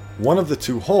 One of the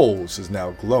 2 holes is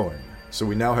now glowing. So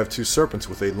we now have 2 serpents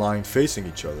with a line facing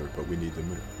each other, but we need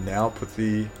to now put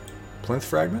the plinth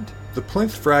fragment? The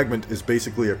plinth fragment is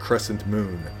basically a crescent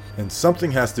moon, and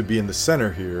something has to be in the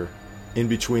center here, in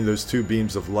between those 2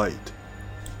 beams of light.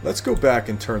 Let's go back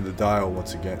and turn the dial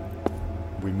once again.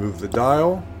 We move the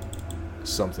dial,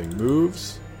 something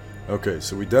moves. Okay,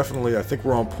 so we definitely, I think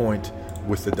we're on point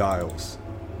with the dials.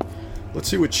 Let's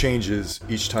see what changes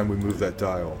each time we move that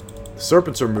dial. The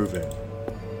serpents are moving.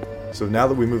 So now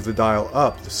that we move the dial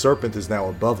up, the serpent is now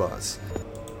above us.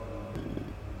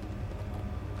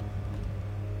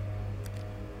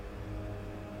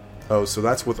 Oh, so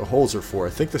that's what the holes are for. I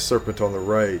think the serpent on the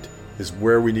right is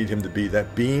where we need him to be.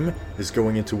 That beam is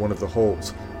going into one of the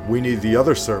holes. We need the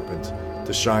other serpent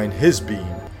to shine his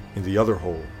beam in the other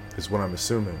hole, is what I'm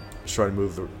assuming. Let's try to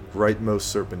move the rightmost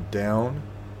serpent down.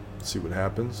 Let's see what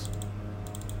happens.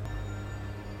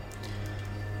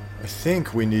 I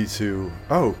think we need to...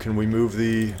 Oh, can we move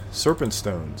the serpent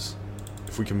stones?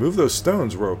 If we can move those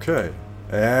stones, we're okay.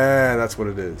 That's what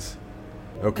it is.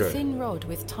 Okay. A thin rod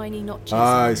with tiny notches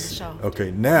on the shaft.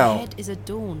 Okay, now... The head is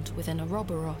adorned with an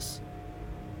Ouroboros.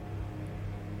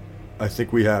 I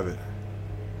think we have it.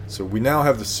 So we now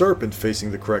have the serpent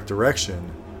facing the correct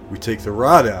direction. We take the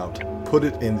rod out, put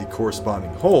it in the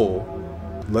corresponding hole.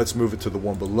 Let's move it to the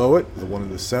one below it, the one in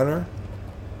the center.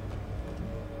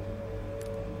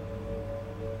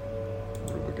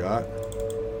 What have we got?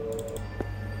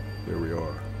 There we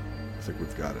are. I think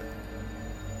we've got it.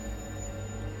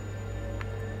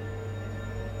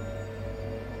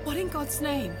 What in God's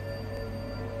name?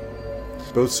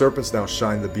 Both serpents now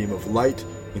shine the beam of light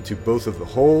into both of the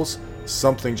holes.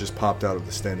 Something just popped out of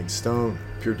the standing stone.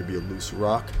 Appeared to be a loose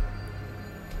rock.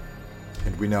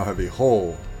 And we now have a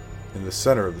hole in the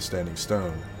center of the standing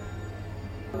stone.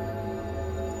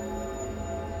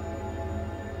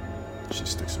 She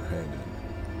sticks her hand in.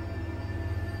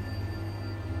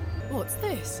 What's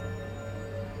this?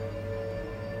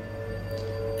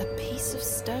 A piece of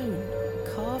stone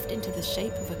carved into the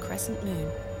shape of a crescent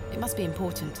moon. It must be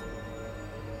important.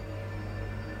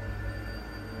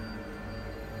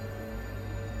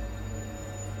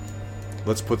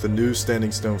 Let's put the new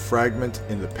standing stone fragment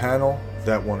in the panel.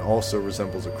 That one also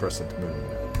resembles a crescent moon.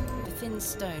 The thin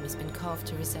stone has been carved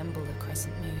to resemble a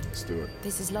crescent moon. Let's do it.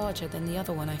 This is larger than the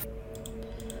other one I...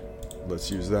 Let's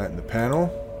use that in the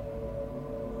panel.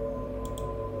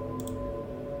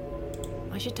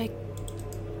 I should take...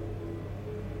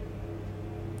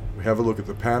 We have a look at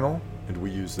the panel, and we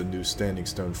use the new standing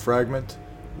stone fragment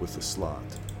with the slot.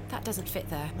 That doesn't fit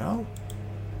there. No?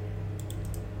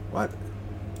 What?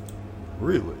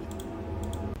 Really?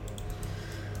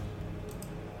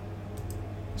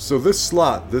 So this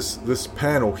slot, this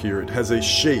panel here, it has a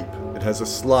shape. It has a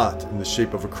slot in the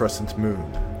shape of a crescent moon.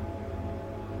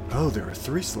 Oh, there are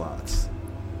 3 slots.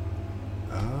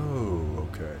 Oh,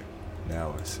 okay.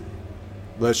 Now I see.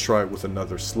 Let's try it with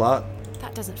another slot.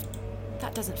 That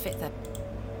doesn't fit there.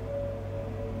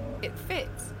 It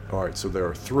fits. Alright, so there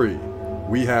are 3.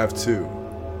 We have 2.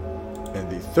 And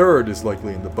the third is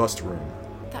likely in the bust room.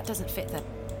 That doesn't fit then.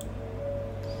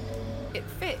 It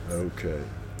fits.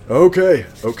 Okay.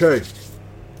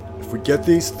 If we get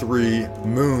these 3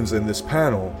 moons in this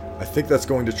panel, I think that's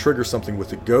going to trigger something with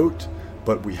the goat,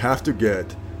 but we have to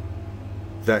get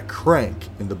that crank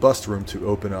in the bust room to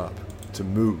open up, to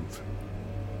move.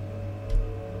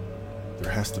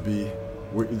 There has to be...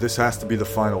 this has to be the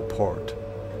final part.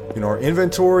 In our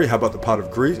inventory, how about the pot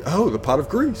of grease? Oh, the pot of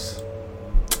grease.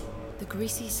 The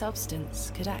greasy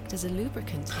substance could act as a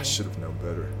lubricant here. I should have known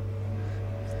better.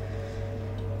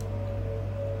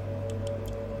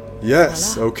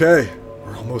 Yes, Voila. okay.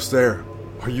 We're almost there.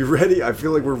 Are you ready? I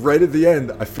feel like we're right at the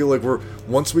end. I feel like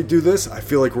once we do this, I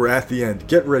feel like we're at the end.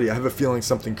 Get ready. I have a feeling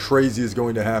something crazy is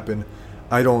going to happen.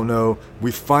 I don't know.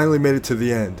 We finally made it to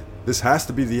the end. This has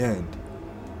to be the end.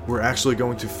 We're actually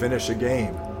going to finish a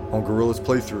game on Gorilla's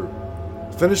playthrough.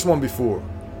 Finished one before.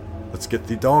 Let's get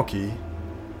the donkey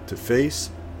to face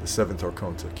the 7th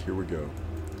Archontic. Here we go.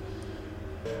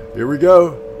 Here we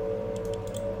go.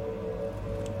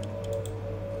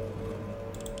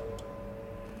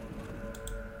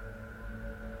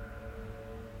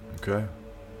 Okay.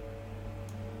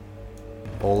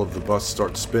 All of the bus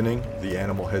starts spinning. The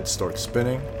animal head starts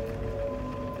spinning.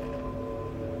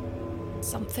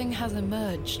 Something has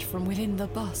emerged from within the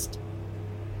bust.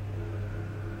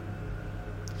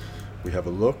 We have a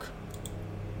look.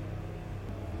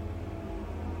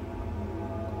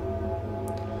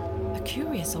 A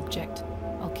curious object.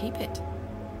 I'll keep it.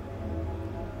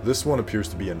 This one appears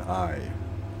to be an eye,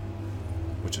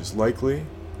 which is likely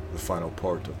the final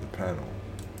part of the panel.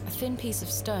 A thin piece of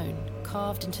stone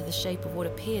carved into the shape of what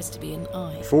appears to be an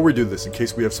eye. Before we do this, in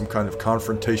case we have some kind of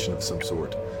confrontation of some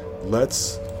sort,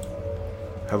 let's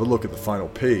have a look at the final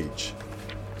page.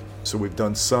 So we've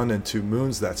done sun and 2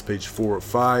 moons. That's page 4 of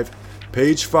 5.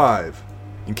 Page 5,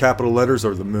 in capital letters,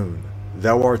 are the moon.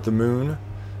 Thou art the moon.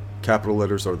 Capital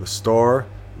letters are the star.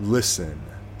 Listen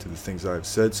to the things I have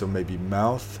said. So maybe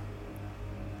mouth.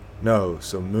 No,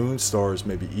 so moon, stars,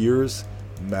 maybe ears,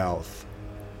 mouth.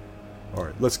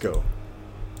 Alright, let's go.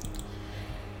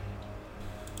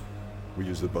 We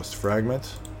use the bust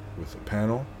fragment with a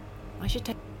panel. I should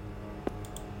take...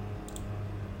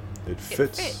 It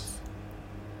fits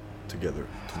together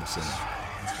to the center.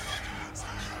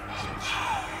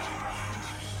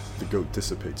 The goat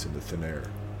dissipates into thin air.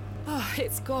 Oh,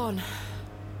 it's gone.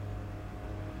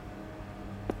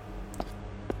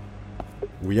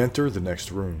 We enter the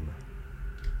next room.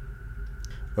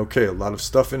 Okay, a lot of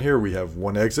stuff in here. We have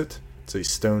one exit. It's a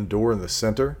stone door in the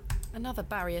center. Another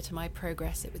barrier to my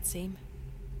progress, it would seem.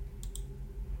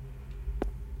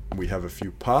 We have a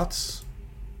few pots.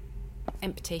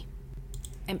 Empty.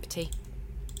 Empty.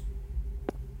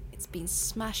 It's been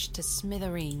smashed to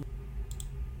smithereens.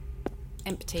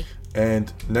 Empty.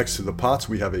 And next to the pots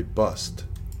we have a bust.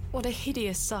 What a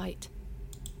hideous sight.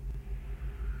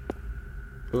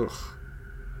 Ugh.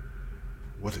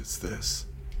 What is this?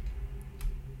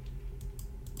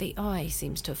 The eye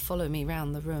seems to follow me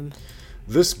round the room.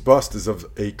 This bust is of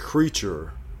a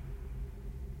creature.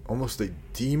 Almost a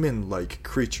demon-like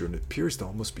creature, and it appears to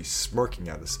almost be smirking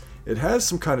at us. It has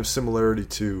some kind of similarity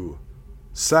to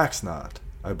Saxnot,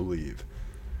 I believe.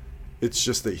 It's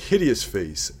just a hideous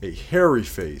face, a hairy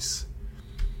face.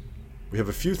 We have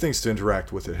a few things to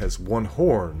interact with. It has one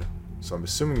horn, so I'm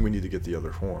assuming we need to get the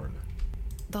other horn.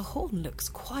 The horn looks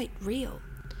quite real.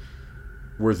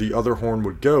 Where the other horn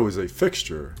would go is a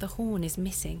fixture. The horn is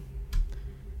missing.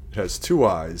 It has 2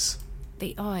 eyes.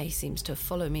 The eye seems to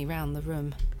follow me round the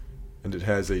room. And it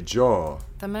has a jaw.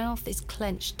 The mouth is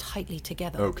clenched tightly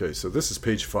together. Okay, so this is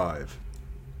page 5.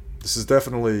 This is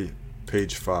definitely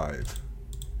page 5.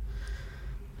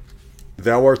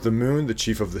 Thou art the moon, the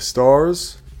chief of the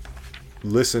stars.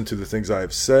 Listen to the things I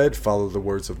have said. Follow the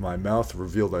words of my mouth.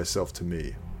 Reveal thyself to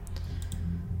me.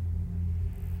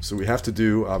 So we have to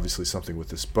do, obviously, something with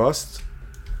this bust.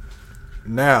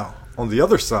 Now, on the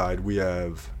other side, we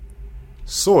have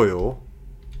soil.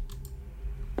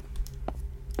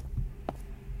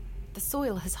 The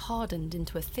soil has hardened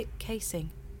into a thick casing.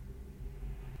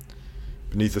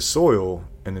 Beneath the soil,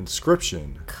 an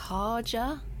inscription.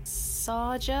 Karja?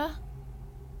 Sarja?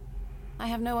 I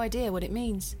have no idea what it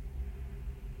means.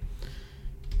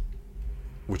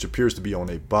 Which appears to be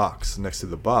on a box. Next to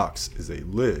the box is a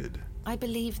lid. I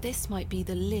believe this might be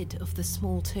the lid of the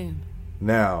small tomb.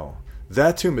 Now,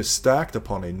 that tomb is stacked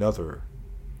upon another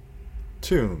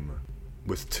tomb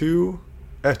with 2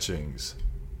 etchings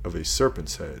of a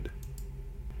serpent's head.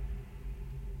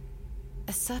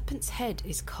 A serpent's head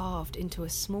is carved into a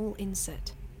small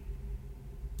inset.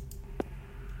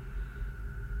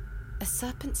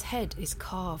 serpent's head is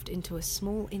carved into a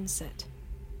small inset.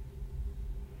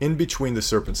 In between the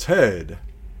serpent's head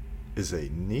is a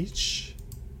niche.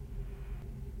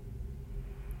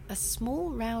 A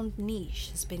small round niche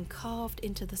has been carved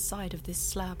into the side of this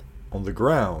slab. On the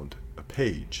ground, a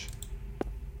page.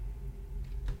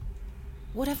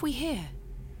 What have we here?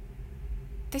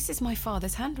 This is my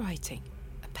father's handwriting.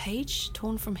 A page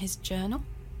torn from his journal?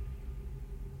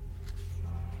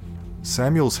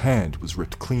 Samuel's hand was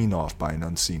ripped clean off by an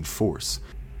unseen force.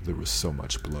 There was so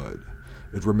much blood.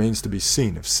 It remains to be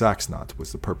seen if Saxnot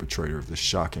was the perpetrator of this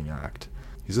shocking act.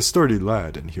 He's a sturdy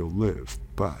lad and he'll live,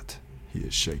 but he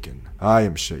is shaken. I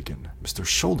am shaken. Mr.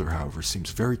 Shoulder, however,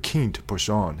 seems very keen to push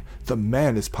on. The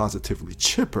man is positively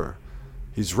chipper.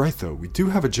 He's right, though. We do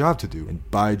have a job to do, and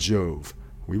by Jove,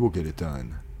 we will get it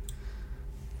done.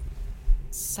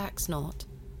 Saxnot.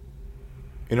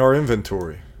 In our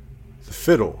inventory, the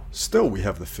fiddle. Still, we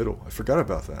have the fiddle. I forgot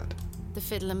about that. The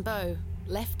fiddle and bow,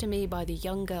 left to me by the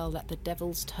young girl at the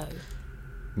Devil's Toe.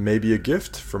 Maybe a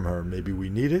gift from her. Maybe we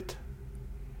need it.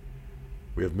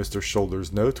 We have Mr.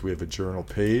 Shoulder's note. We have a journal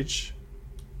page.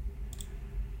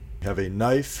 We have a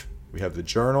knife. We have the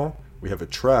journal. We have a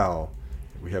trowel.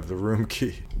 We have the room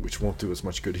key, which won't do us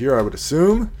much good here, I would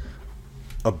assume.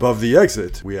 Above the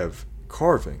exit, we have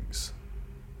carvings.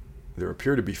 There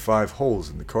appear to be 5 holes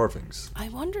in the carvings. I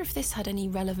wonder if this had any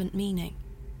relevant meaning.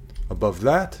 Above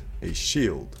that, a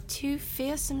shield. 2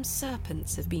 fearsome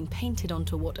serpents have been painted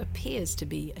onto what appears to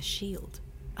be a shield.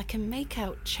 I can make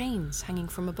out chains hanging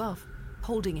from above,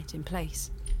 holding it in place.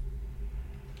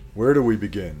 Where do we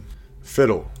begin?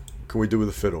 Fiddle. What can we do with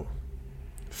a fiddle?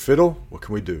 Fiddle? What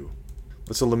can we do?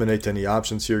 Let's eliminate any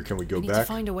options here. Can we go we need back?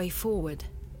 To find a way forward.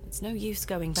 It's no use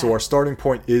going back. So our starting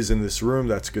point is in this room.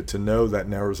 That's good to know. That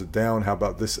narrows it down. How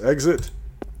about this exit?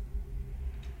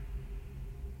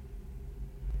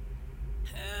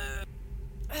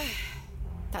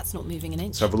 That's not moving an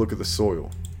inch. Let's have a look at the soil.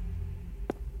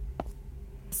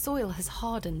 The soil has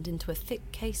hardened into a thick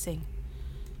casing.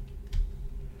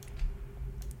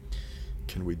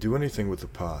 Can we do anything with the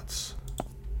pots?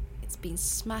 It's been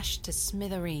smashed to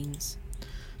smithereens.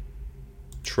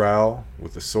 Trowel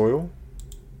with the soil.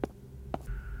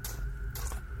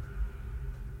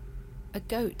 A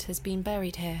goat has been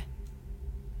buried here.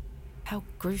 How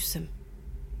gruesome.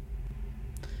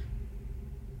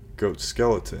 Goat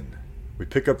skeleton. We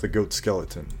pick up the goat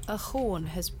skeleton. A horn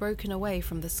has broken away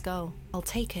from the skull. I'll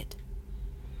take it.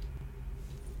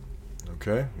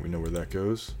 Okay, we know where that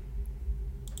goes.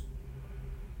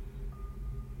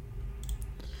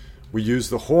 We use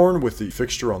the horn with the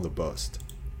fixture on the bust.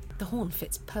 The horn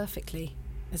fits perfectly,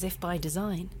 as if by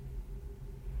design.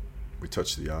 We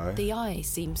touch the eye. The eye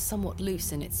seems somewhat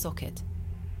loose in its socket.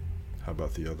 How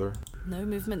about the other? No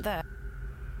movement there.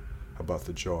 How about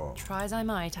the jaw? Try as I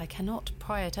might, I cannot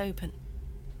pry it open.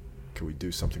 Can we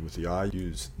do something with the eye?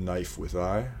 Use knife with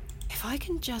eye? If I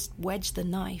can just wedge the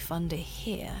knife under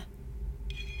here...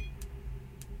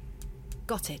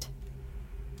 Got it.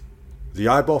 The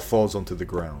eyeball falls onto the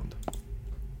ground.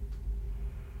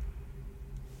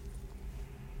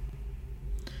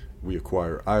 We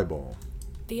acquire eyeball.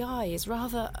 The eye is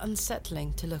rather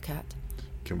unsettling to look at.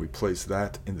 Can we place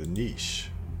that in the niche?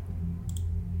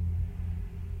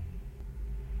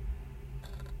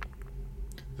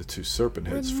 The 2 serpent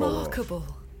heads fall off. Remarkable.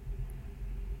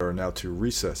 There are now 2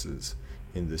 recesses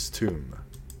in this tomb.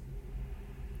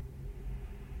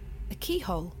 A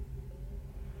keyhole.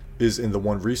 Is in the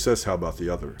one recess, how about the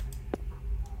other?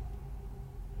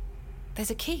 There's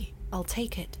a key. I'll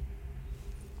take it.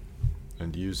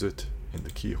 And use it in the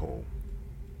keyhole.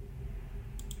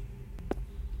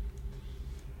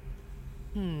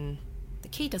 The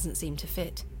key doesn't seem to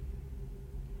fit.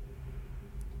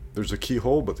 There's a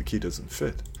keyhole, but the key doesn't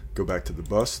fit. Go back to the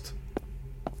bust.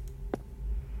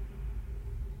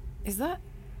 Is that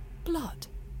blood?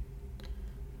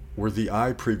 Where the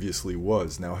eye previously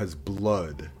was now has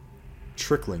blood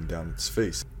trickling down its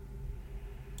face.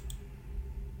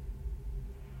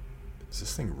 Is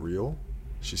this thing real?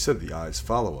 She said the eyes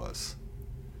follow us.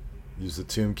 Use the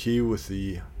tomb key with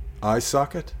the eye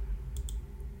socket.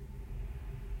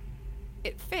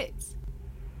 It fits.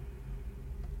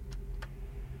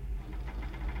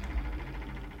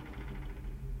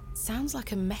 Sounds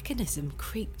like a mechanism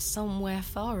creaked somewhere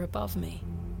far above me.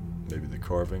 Maybe the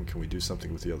carving. Can we do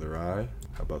something with the other eye?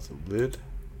 How about the lid?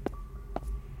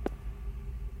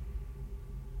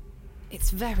 It's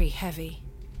very heavy.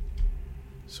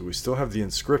 So we still have the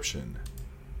inscription.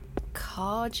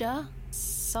 Karja?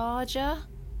 Sarja?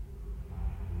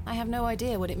 I have no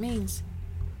idea what it means.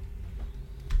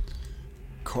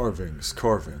 Carvings,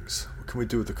 carvings. What can we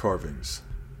do with the carvings?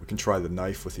 We can try the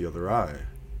knife with the other eye.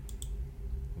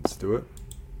 Let's do it.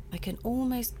 I can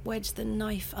almost wedge the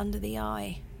knife under the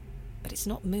eye, but it's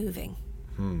not moving.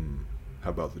 How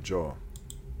about the jaw?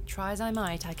 Try as I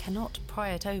might, I cannot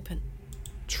pry it open.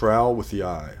 Trowel with the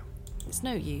eye. It's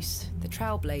no use. The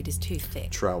trowel blade is too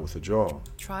thick. Trowel with the jaw.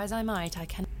 Try as I might, I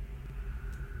can...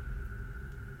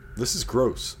 This is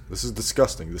gross. This is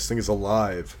disgusting. This thing is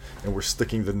alive, and we're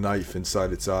sticking the knife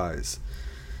inside its eyes.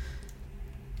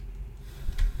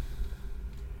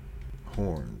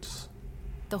 Horns.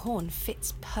 The horn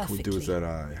fits perfectly. What can we do with that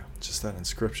eye? Just that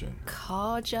inscription.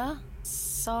 Kaja?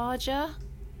 Saja?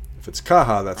 If it's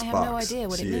Kaha, that's I have box. no idea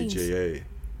what it means. C-A-J-A.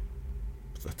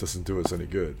 But that doesn't do us any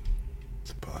good.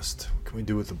 The bust. What can we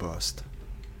do with the bust?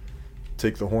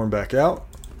 Take the horn back out.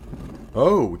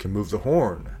 Oh, we can move the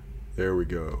horn. There we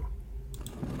go.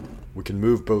 We can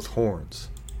move both horns.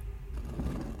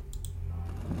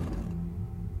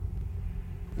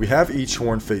 We have each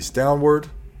horn face downward,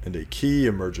 and a key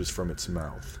emerges from its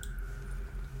mouth.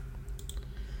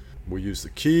 We'll use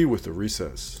the key with the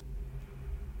recess.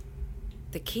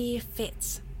 The key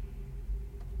fits.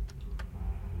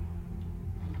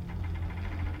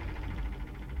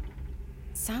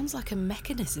 Sounds like a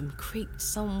mechanism creaked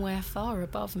somewhere far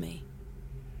above me.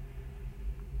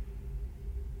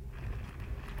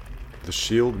 The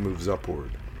shield moves upward,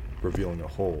 revealing a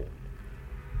hole.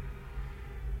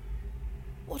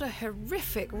 What a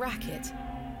horrific racket.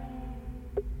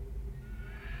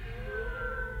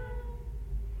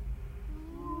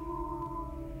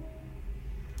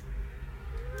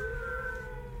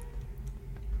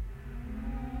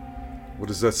 What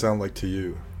does that sound like to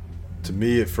you? To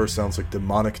me, it first sounds like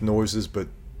demonic noises, but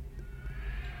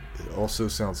it also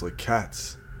sounds like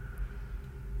cats.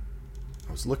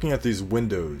 I was looking at these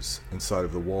windows inside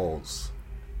of the walls,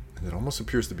 and it almost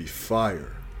appears to be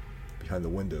fire behind the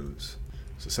windows.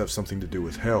 Does this have something to do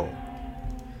with hell?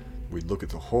 We look at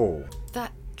the hole.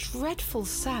 That dreadful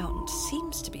sound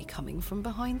seems to be coming from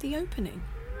behind the opening.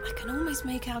 I can almost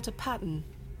make out a pattern,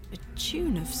 a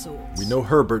tune of sorts. We know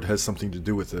Herbert has something to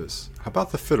do with this. How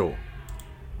about the fiddle?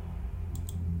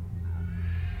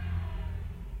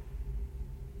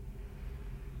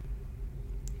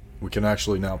 We can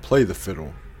actually now play the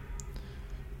fiddle.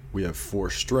 We have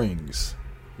 4 strings.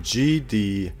 G,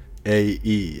 D, A,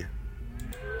 E.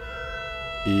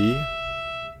 E,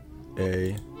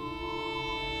 A,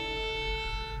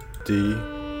 D,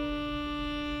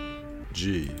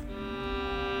 G.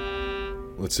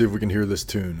 Let's see if we can hear this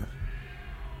tune.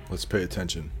 Let's pay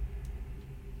attention.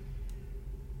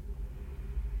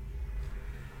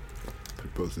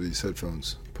 Put both of these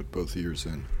headphones, put both ears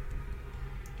in.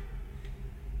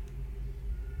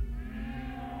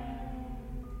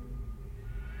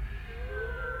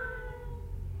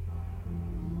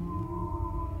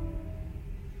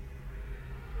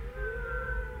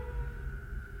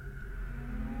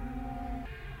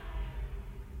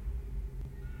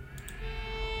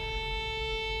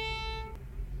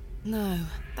 No,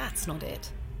 that's not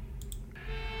it.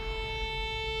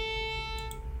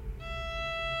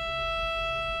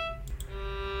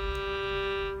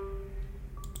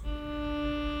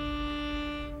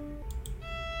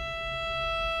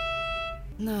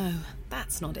 No,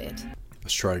 that's not it.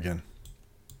 Let's try again.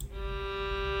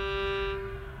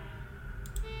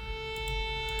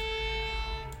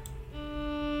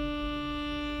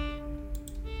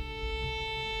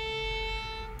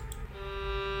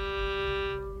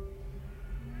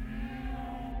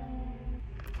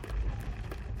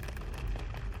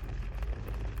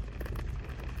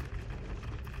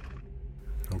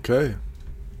 Okay.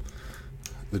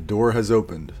 The door has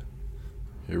opened.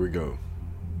 Here we go.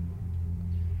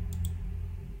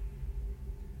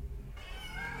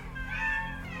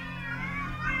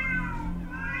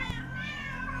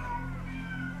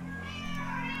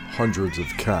 Hundreds of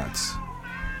cats.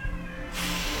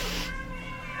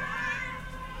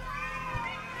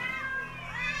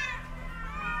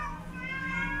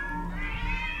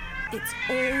 It's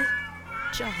all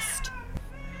just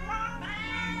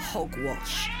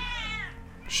hogwash.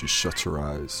 She shuts her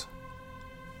eyes.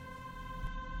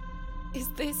 Is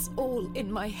this all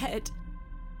in my head?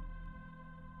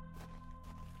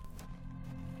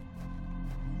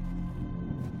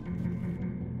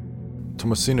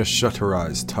 Thomasina shut her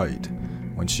eyes tight.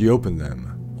 When she opened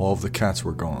them, all of the cats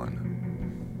were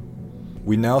gone.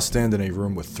 We now stand in a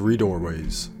room with 3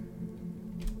 doorways.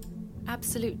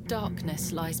 Absolute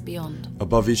darkness lies beyond.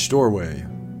 Above each doorway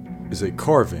is a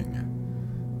carving.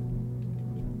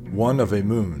 One of a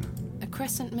moon. A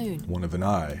crescent moon. One of an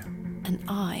eye. An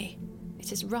eye.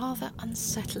 It is rather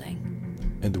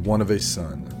unsettling. And one of a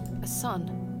sun. A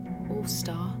sun. Or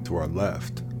star. To our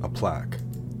left, a plaque.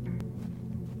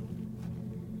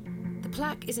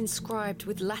 plaque is inscribed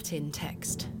with Latin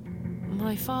text.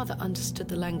 My father understood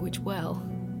the language well.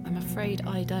 I'm afraid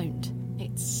I don't.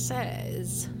 It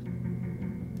says...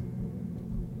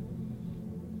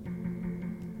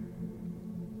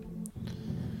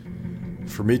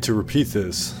 For me to repeat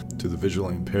this to the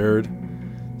visually impaired,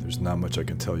 there's not much I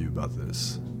can tell you about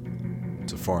this.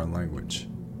 It's a foreign language.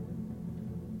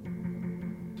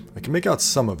 I can make out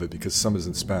some of it because some is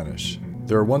in Spanish.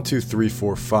 There are 1, 2, 3,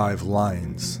 4, 5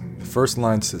 lines. The first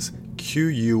line says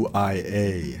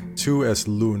QUIA, 2 es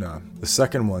luna. The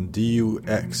second one,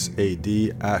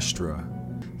 DUXAD, astra.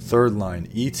 Third line,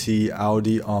 ET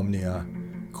audi omnia,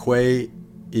 quae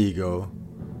ego,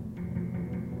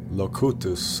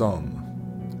 locutus sum.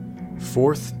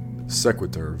 Fourth,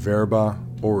 sequitur, verba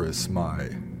oris mai.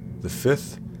 The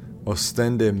fifth,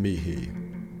 ostende mihi.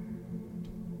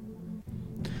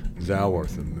 Thou art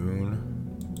the moon.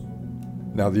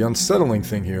 Now the unsettling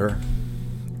thing here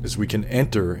is we can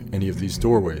enter any of these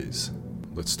doorways.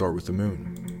 Let's start with the moon.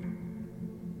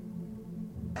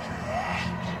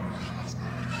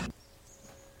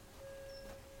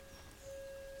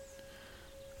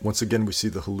 Once again we see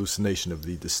the hallucination of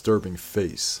the disturbing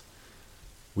face.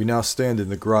 We now stand in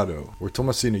the grotto where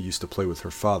Thomasina used to play with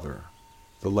her father.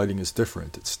 The lighting is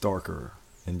different, it's darker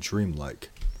and dreamlike.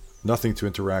 Nothing to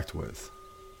interact with.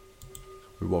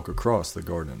 We walk across the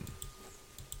garden.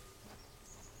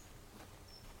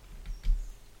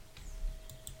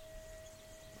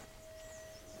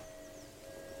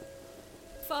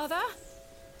 Father?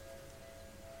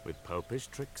 With popish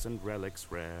tricks and relics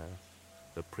rare,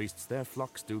 the priests their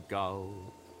flocks do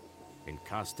gull. In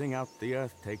casting out the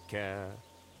earth take care.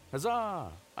 Huzzah!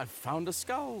 I've found a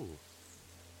skull!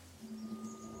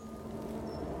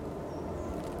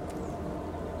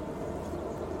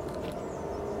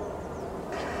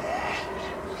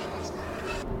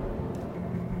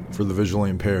 For the visually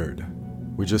impaired,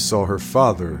 we just saw her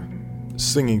father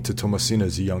singing to Thomasina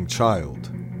as a young child.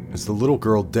 As the little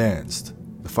girl danced,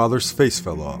 the father's face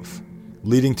fell off,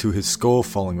 leading to his skull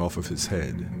falling off of his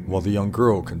head, while the young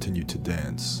girl continued to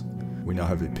dance. We now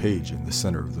have a page in the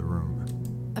center of the room.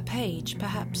 A page,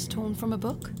 perhaps torn from a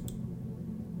book?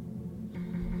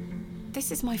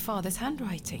 This is my father's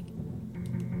handwriting.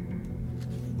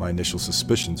 My initial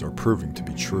suspicions are proving to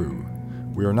be true.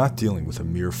 We are not dealing with a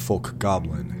mere folk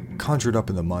goblin, conjured up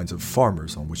in the minds of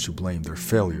farmers on which to blame their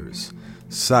failures.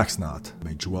 Saxnot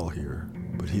may dwell here,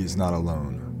 but he is not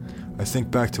alone. I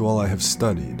think back to all I have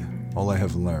studied, all I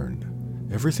have learned.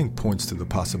 Everything points to the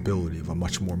possibility of a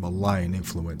much more malign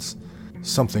influence.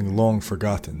 Something long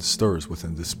forgotten stirs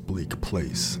within this bleak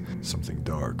place. Something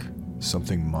dark,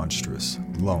 something monstrous,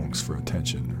 longs for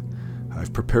attention.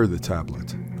 I've prepared the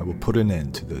tablet. I will put an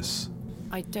end to this.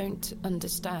 I don't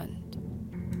understand.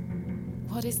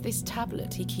 What is this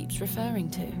tablet he keeps referring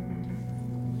to?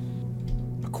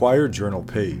 Acquire journal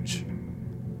page.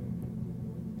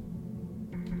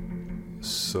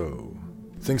 So,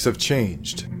 things have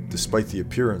changed, despite the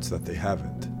appearance that they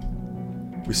haven't.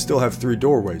 We still have 3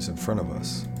 doorways in front of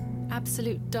us.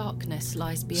 Absolute darkness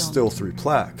lies beyond. Still 3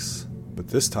 plaques, but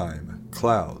this time,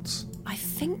 clouds. I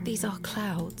think these are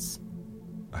clouds.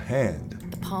 A hand.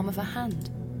 The palm of a hand.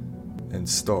 And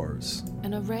stars.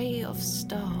 An array of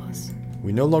stars.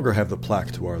 We no longer have the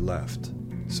plaque to our left,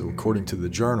 so according to the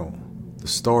journal, the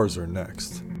stars are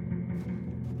next.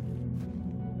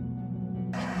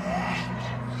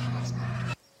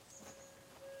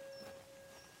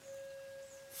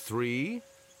 Three,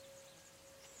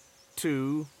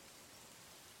 2,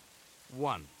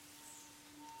 1.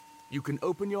 You can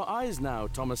open your eyes now,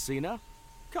 Thomasina.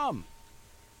 Come.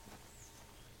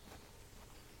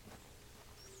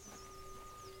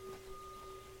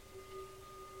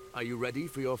 Are you ready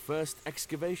for your first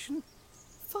excavation?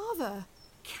 Father!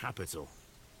 Capital.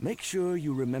 Make sure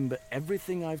you remember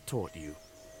everything I've taught you.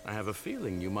 I have a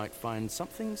feeling you might find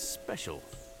something special.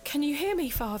 Can you hear me,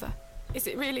 Father? Is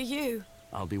it really you?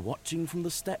 I'll be watching from the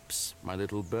steps, my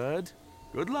little bird.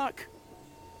 Good luck!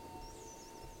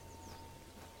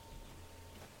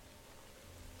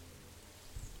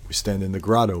 We stand in the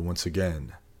grotto once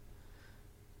again.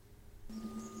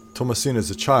 Thomasina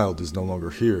as a child is no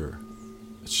longer here.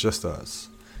 It's just us.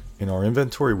 In our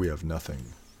inventory we have nothing.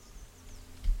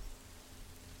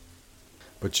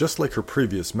 But just like her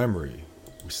previous memory,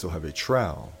 we still have a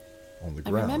trowel on the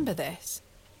ground. I remember this.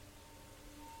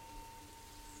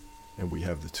 And we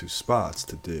have the 2 spots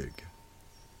to dig.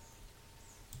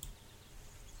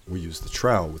 We use the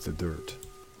trowel with the dirt.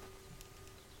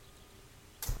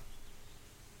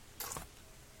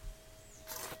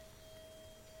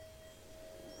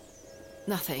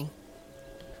 Nothing.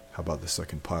 How about the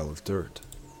second pile of dirt?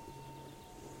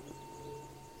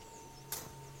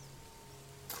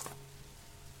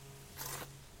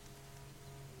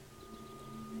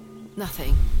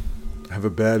 nothing. I have a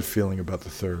bad feeling about the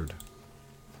third.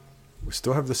 We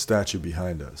still have the statue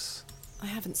behind us. I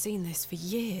haven't seen this for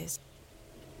years.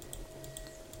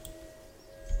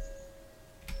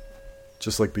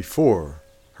 Just like before,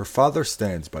 her father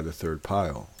stands by the third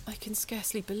pile. I can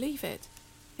scarcely believe it.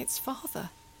 It's Father,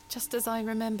 just as I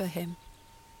remember him.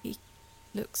 He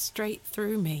looks straight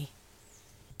through me.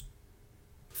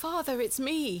 Father, it's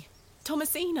me,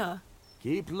 Thomasina.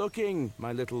 Keep looking,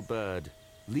 my little bird.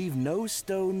 Leave no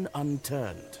stone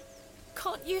unturned.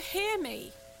 Can't you hear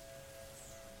me?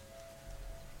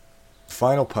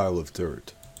 Final pile of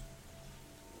dirt.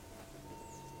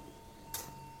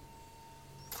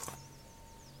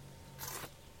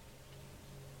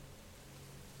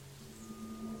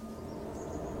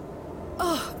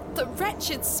 Oh, the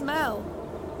wretched smell.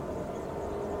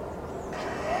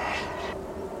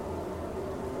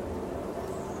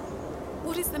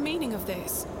 What is the meaning of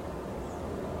this?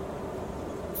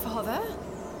 Father?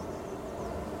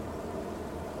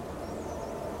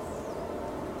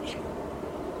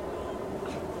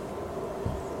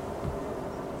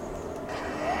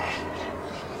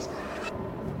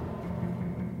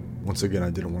 Once again, I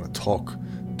didn't want to talk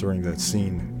during that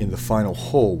scene. In the final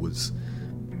hole was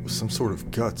some sort of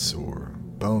guts or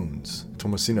bones.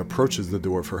 Thomasina approaches the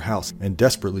door of her house and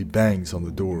desperately bangs on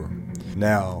the door.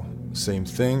 Now, same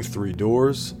thing, 3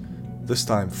 doors, this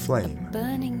time flame.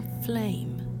 Burning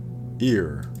flame.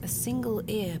 Ear. A single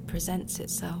ear presents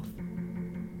itself.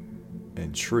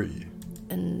 And tree.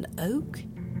 An oak?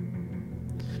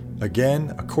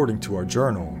 Again, according to our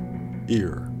journal,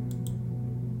 ear.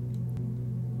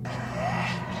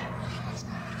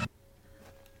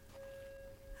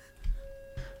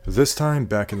 This time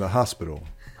back in the hospital,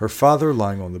 her father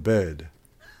lying on the bed,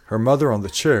 her mother on the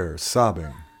chair,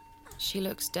 sobbing. She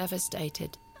looks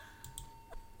devastated.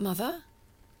 Mother?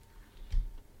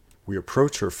 We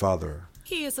approach her father.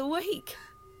 He is awake.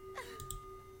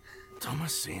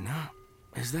 Thomasina,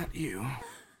 is that you?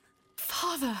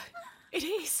 Father, it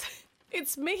is.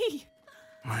 It's me.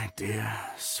 My dear,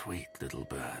 sweet little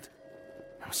bird.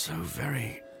 I'm so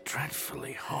very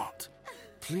dreadfully hot.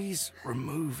 Please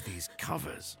remove these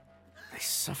covers. They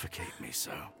suffocate me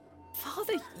so.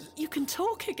 Father, you can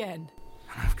talk again.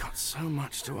 And I've got so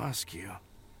much to ask you.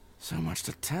 So much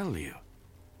to tell you.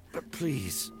 But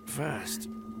please, first,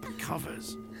 the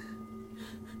covers.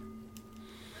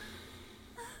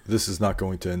 This is not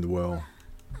going to end well.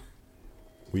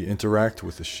 We interact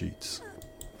with the sheets.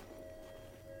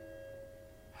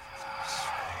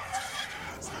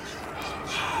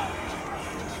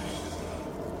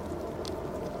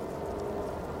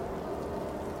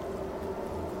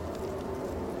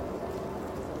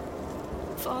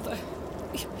 Father,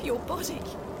 your body.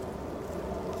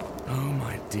 Oh,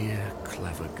 my dear,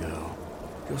 clever girl.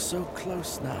 You're so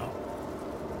close now.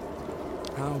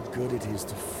 How good it is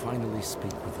to finally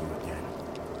speak with you again.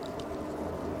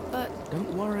 But...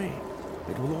 Don't worry.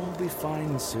 It will all be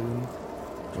fine soon.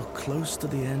 You're close to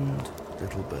the end,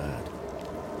 little bird.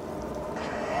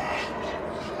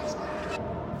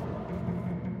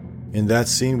 In that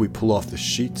scene, we pull off the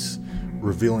sheets,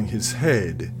 revealing his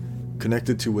head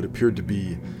connected to what appeared to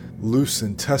be loose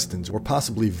intestines or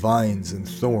possibly vines and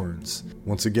thorns.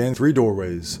 Once again, 3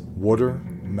 doorways: water,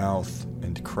 mouth,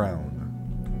 and crown.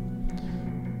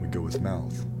 We go with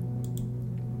mouth.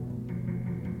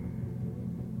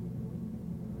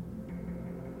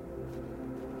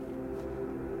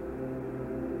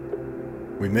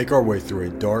 We make our way through a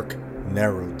dark,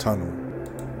 narrow tunnel.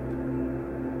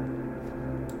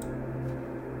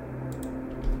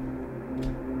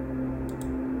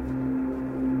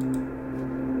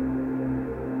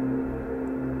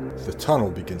 The tunnel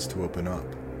begins to open up.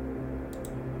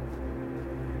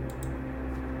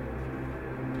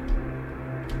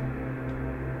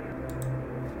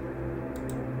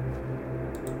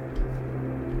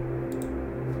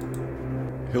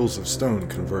 Hills of stone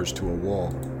converge to a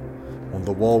wall. On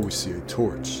the wall we see a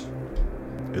torch.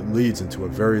 It leads into a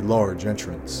very large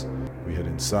entrance. We head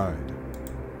inside.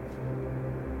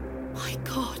 My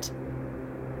God.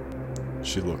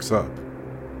 She looks up.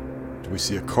 We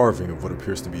see a carving of what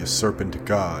appears to be a serpent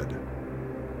god.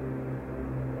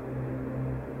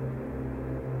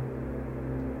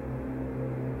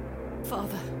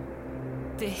 Father,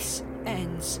 this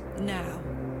ends now.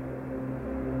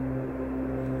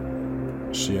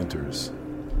 She enters.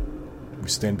 We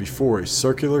stand before a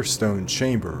circular stone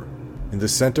chamber. In the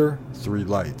center, 3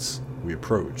 lights. We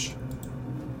approach.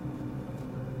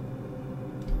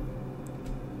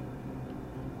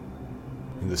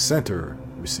 In the center,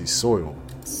 we see soil.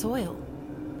 Soil?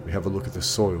 We have a look at the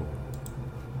soil.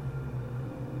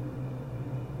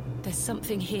 There's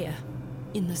something here.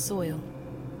 in the soil.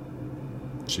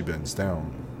 She bends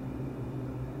down.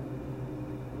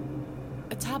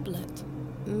 A tablet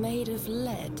made of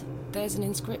lead. There's an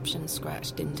inscription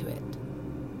scratched into it.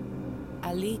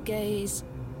 Aliges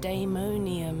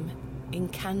daemonium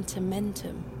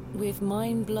incantamentum. With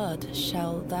mine blood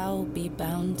shall thou be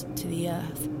bound to the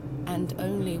earth, and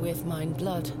only with mine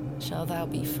blood shall thou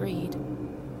be freed.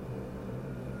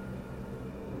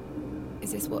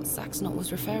 Is this what Saxnot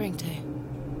was referring to?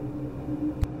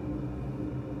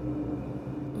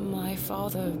 My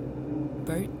father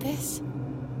wrote this?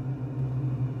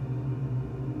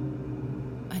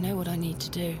 I know what I need to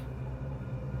do.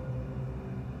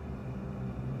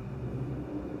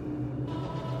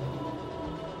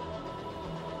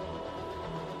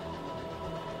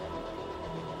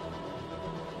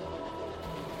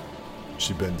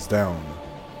 She bends down,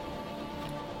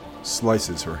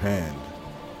 slices her hand,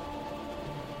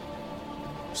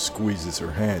 squeezes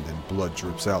her hand, and blood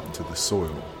drips out into the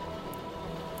soil.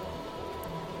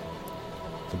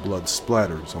 The blood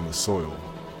splatters on the soil.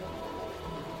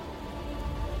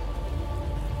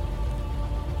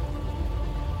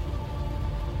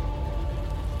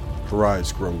 Her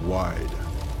eyes grow wide.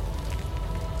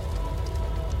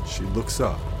 She looks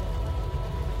up.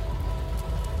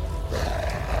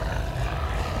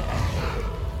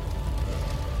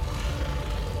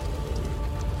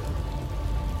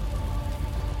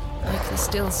 I can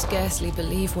still scarcely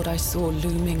believe what I saw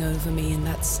looming over me in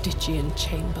that Stygian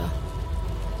chamber.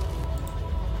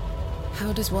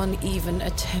 How does one even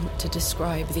attempt to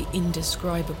describe the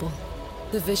indescribable?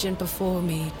 The vision before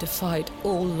me defied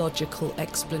all logical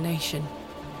explanation.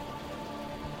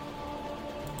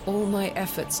 All my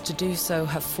efforts to do so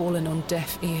have fallen on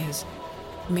deaf ears,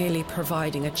 merely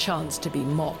providing a chance to be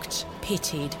mocked,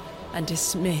 pitied, and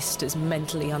dismissed as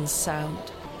mentally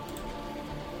unsound.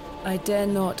 I dare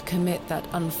not commit that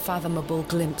unfathomable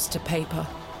glimpse to paper,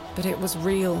 but it was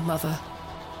real, Mother.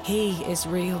 He is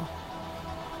real.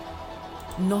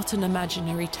 Not an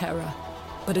imaginary terror,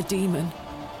 but a demon,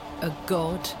 a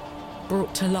god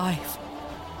brought to life.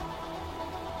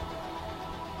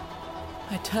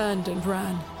 I turned and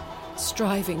ran,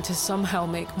 striving to somehow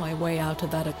make my way out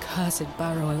of that accursed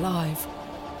barrow alive,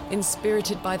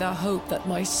 inspirited by the hope that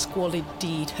my squalid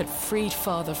deed had freed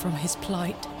Father from his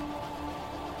plight.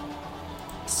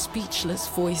 Speechless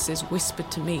voices whispered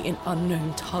to me in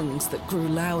unknown tongues that grew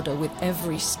louder with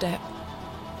every step.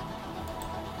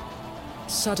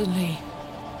 Suddenly,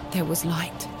 there was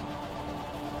light.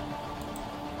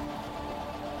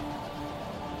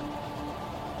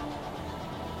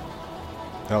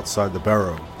 Outside the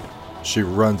barrow, she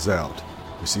runs out.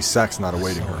 We see Saxnot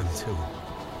awaiting her. Too.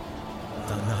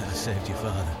 That night I saved your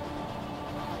father.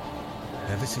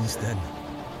 Ever since then,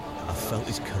 I felt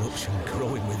his corruption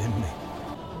growing within me.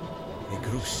 It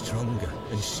grew stronger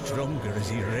and stronger as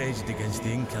he raged against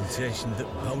the incantation that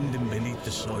bound him beneath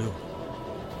the soil.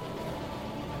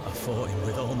 I fought him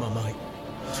with all my might,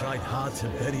 tried hard to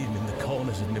bury him in the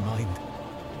corners of my mind.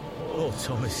 Oh,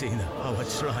 Thomasina, how I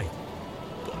tried.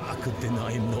 But I could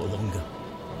deny him no longer.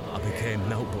 I became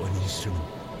now but an instrument.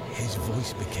 His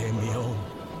voice became my own.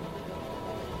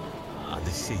 I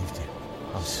deceived you.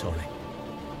 I'm sorry.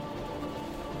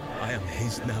 I am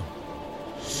his now.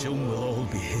 Soon we'll all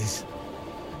be his.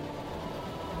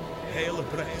 Hail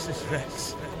Abraxas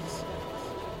Rex.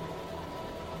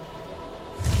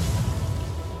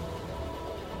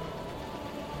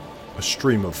 A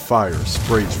stream of fire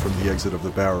sprays from the exit of the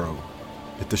barrow.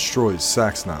 It destroys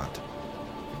Saxnot.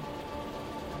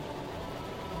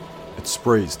 It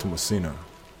sprays Thomasina.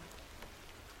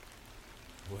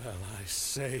 Well, I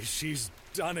say, she's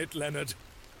done it, Leonard.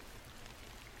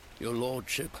 Your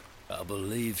lordship, I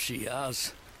believe she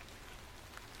has.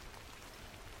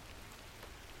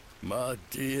 My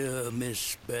dear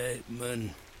Miss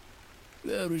Bateman,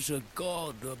 there is a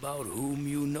god about whom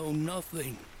you know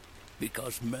nothing,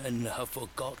 because men have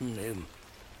forgotten him.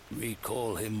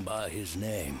 Recall him by his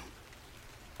name,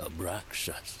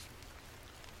 Abraxas.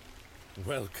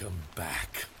 Welcome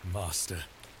back, Master.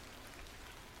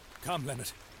 Come,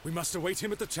 Leonard. We must await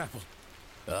him at the chapel.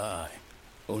 Aye,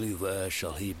 only there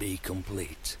shall he be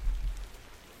complete.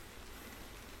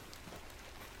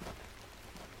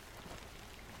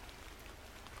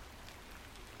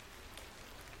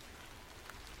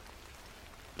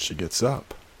 She gets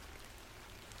up.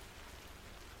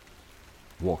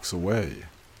 Walks away.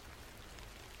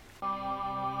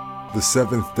 The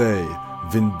seventh day,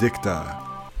 Vindicta.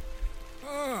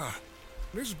 Ah,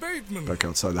 Miss Bateman. Back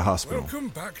outside the hospital. Welcome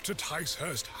back to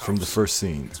Ticehurst House. From the first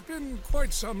scene. It's been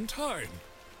quite some time.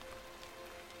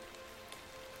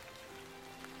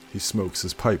 He smokes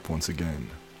his pipe once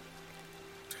again.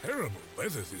 terrible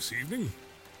weather this evening,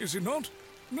 is it not?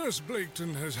 Nurse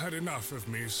Blaketon has had enough of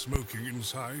me smoking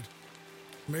inside.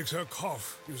 Makes her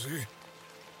cough, you see.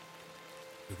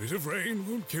 A bit of rain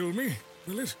won't kill me,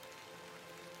 will it?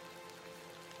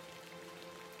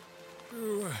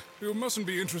 You mustn't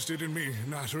be interested in me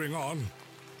nattering on.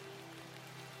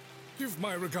 Give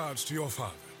my regards to your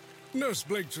father. Nurse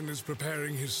Blaketon is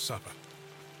preparing his supper.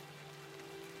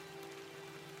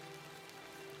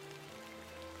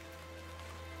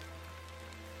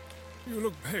 You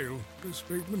look pale, Miss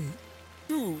Bateman.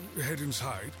 Do head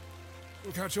inside.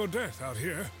 You'll catch your death out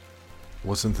here.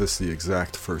 Wasn't this the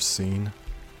exact first scene?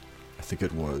 I think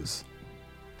it was.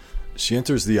 She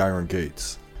enters the Iron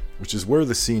Gates, which is where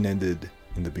the scene ended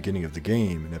in the beginning of the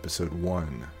game in episode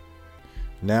 1.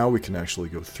 Now we can actually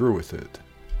go through with it.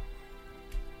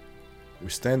 We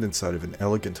stand inside of an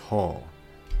elegant hall.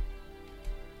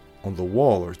 On the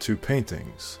wall are 2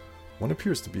 paintings. One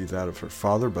appears to be that of her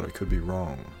father, but I could be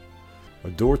wrong. A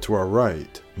door to our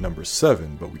right, number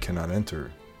 7, but we cannot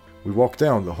enter. We walk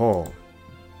down the hall.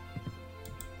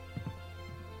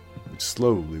 We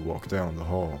slowly walk down the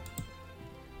hall.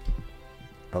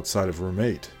 Outside of room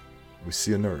 8, we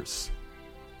see a nurse.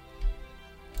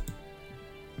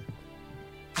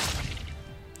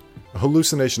 A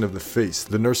hallucination of the face.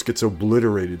 The nurse gets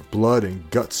obliterated. Blood and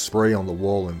guts spray on the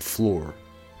wall and floor.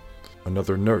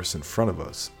 Another nurse in front of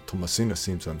us. Thomasina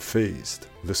seems unfazed.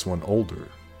 This one older.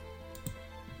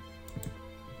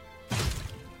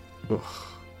 Ugh.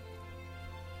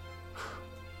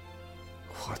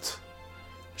 What?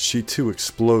 She too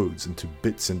explodes into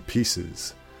bits and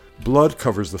pieces. Blood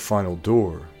covers the final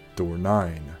door. Door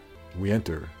 9. We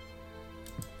enter.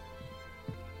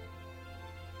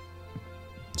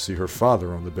 See her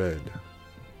father on the bed.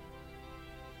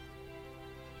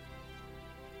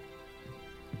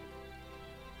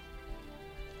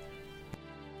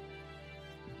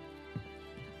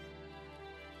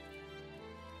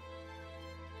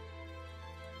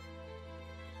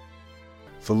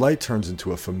 The light turns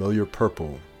into a familiar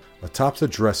purple. Atop the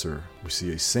dresser, we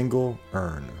see a single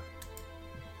urn.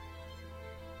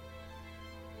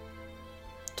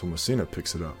 Thomasina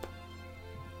picks it up.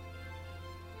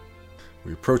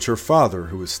 We approach her father,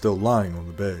 who is still lying on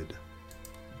the bed.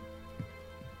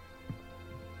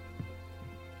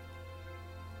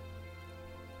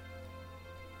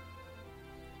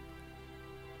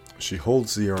 She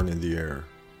holds the urn in the air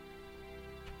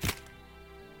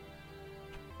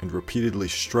and repeatedly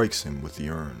strikes him with the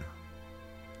urn.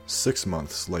 6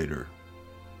 months later.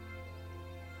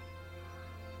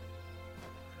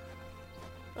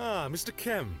 Ah, Mr.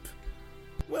 Kemp.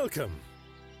 Welcome.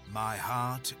 My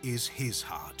heart is his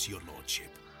heart, your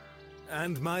lordship.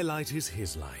 And my light is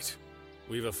his light.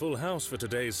 We've a full house for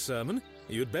today's sermon.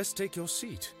 You'd best take your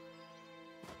seat.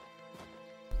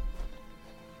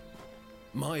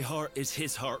 My heart is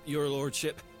his heart, your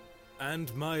lordship.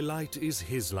 And my light is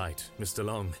his light, Mr.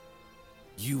 Long.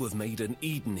 You have made an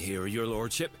Eden here, your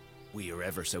lordship. We are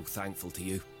ever so thankful to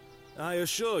you. I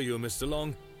assure you, Mr.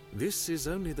 Long, this is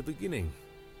only the beginning.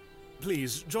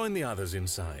 Please, join the others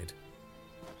inside.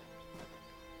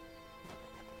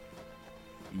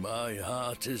 My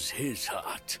heart is his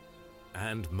heart.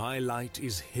 And my light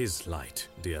is his light,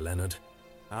 dear Leonard.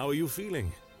 How are you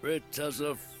feeling? Fit as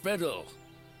a fiddle.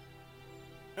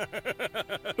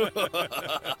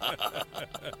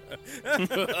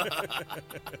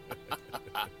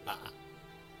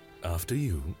 After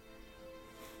you.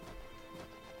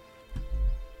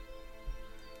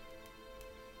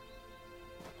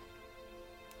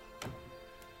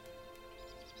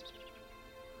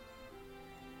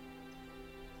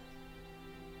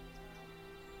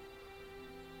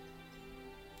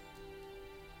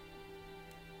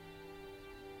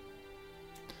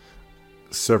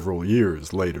 Several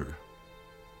years later.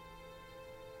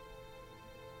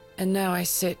 And now I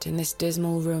sit in this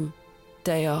dismal room,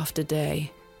 day after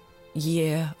day,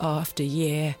 year after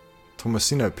year.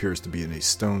 Thomasina appears to be in a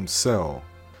stone cell,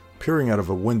 peering out of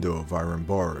a window of iron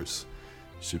bars.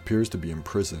 She appears to be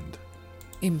imprisoned.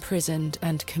 Imprisoned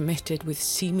and committed with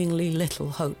seemingly little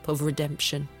hope of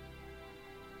redemption.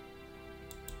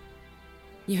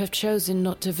 You have chosen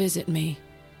not to visit me,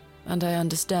 and I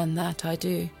understand that, I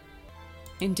do.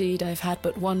 Indeed, I've had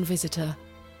but one visitor,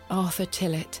 Arthur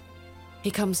Tillett.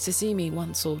 He comes to see me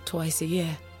once or twice a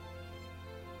year.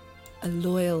 A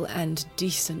loyal and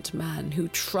decent man who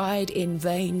tried in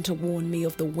vain to warn me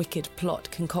of the wicked plot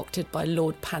concocted by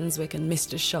Lord Panswick and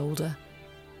Mr. Shoulder.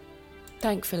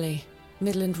 Thankfully,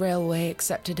 Midland Railway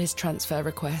accepted his transfer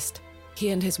request. He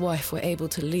and his wife were able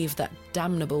to leave that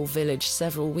damnable village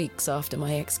several weeks after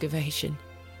my excavation.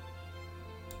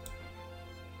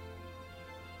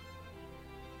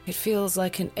 It feels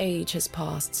like an age has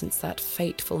passed since that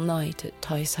fateful night at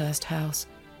Ticehurst House.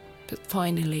 But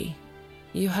finally,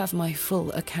 you have my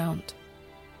full account.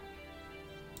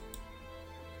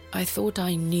 I thought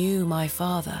I knew my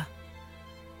father.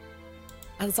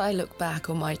 As I look back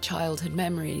on my childhood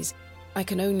memories, I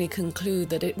can only conclude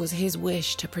that it was his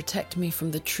wish to protect me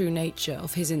from the true nature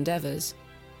of his endeavours.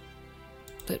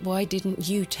 But why didn't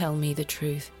you tell me the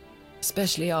truth,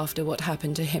 especially after what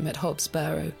happened to him at Hobbs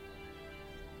Barrow?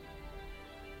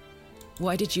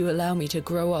 Why did you allow me to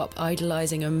grow up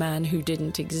idolizing a man who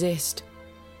didn't exist?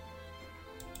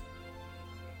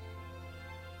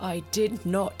 I did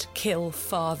not kill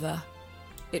father.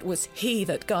 It was he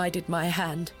that guided my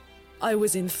hand. I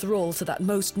was in thrall to that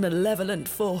most malevolent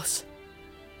force.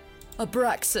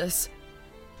 Abraxas.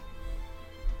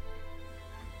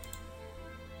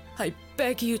 I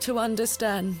beg you to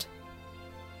understand.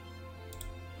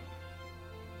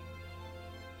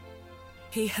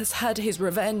 He has had his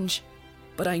revenge,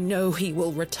 but I know he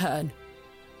will return.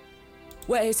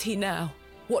 Where is he now?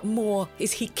 What more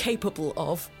is he capable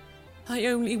of? I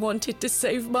only wanted to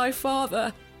save my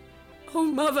father. Oh,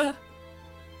 Mother.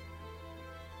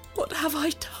 What have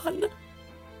I done?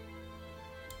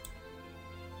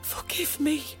 Forgive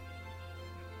me.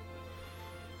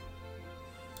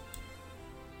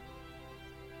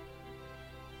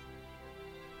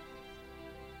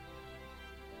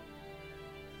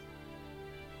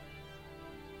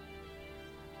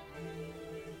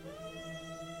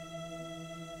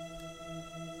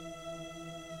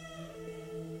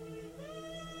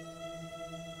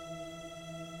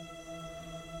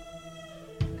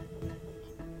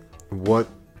 What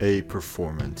a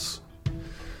performance.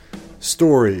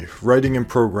 Story, writing and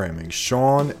programming,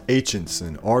 Sean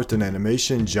Aitchison. Art and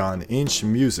animation, John Inch.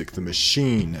 Music, The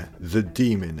Machine, The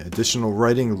Demon. Additional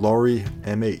writing, Laurie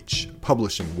M.H.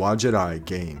 Publishing, Wadjet Eye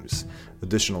Games.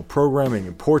 Additional programming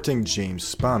and porting,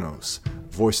 James Spanos.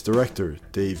 Voice director,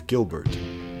 Dave Gilbert.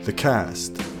 The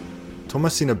cast: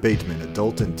 Thomasina Bateman,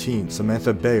 adult and teen,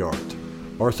 Samantha Bayard.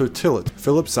 Arthur Tillett,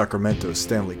 Philip Sacramento,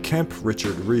 Stanley Kemp,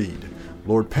 Richard Reed.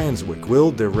 Lord Panswick,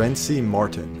 Will DeRency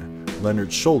Martin.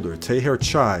 Leonard Shoulder, Teher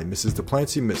Chai, Mrs.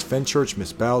 DePlancy, Miss Fenchurch,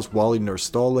 Miss Bowes, Wally Nurse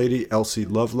Stall Lady, Elsie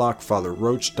Lovelock, Father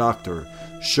Roach, Doctor,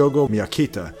 Shogo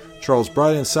Miyakita, Charles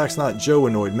Bryden, Saxnot, Joe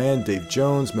Annoyed Man, Dave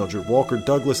Jones, Mildred Walker,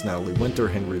 Douglas, Natalie Winter,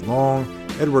 Henry Long,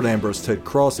 Edward Ambrose, Ted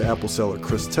Cross, Apple Seller,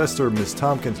 Chris Tester, Miss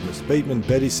Tompkins, Miss Bateman,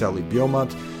 Betty, Sally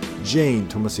Beaumont, Jane,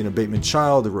 Thomasina Bateman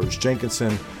Child, Rose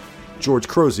Jenkinson, George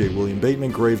Crozier, William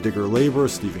Bateman, Gravedigger Laborer,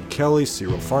 Stephen Kelly,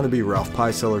 Cyril Farnaby, Ralph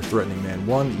Pieseller, Threatening Man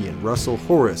 1, Ian Russell,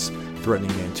 Horace,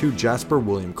 Threatening Man 2, Jasper,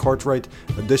 William Cartwright.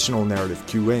 Additional narrative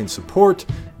QA and support,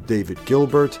 David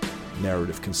Gilbert.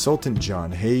 Narrative consultant,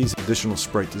 John Hayes. Additional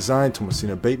sprite design,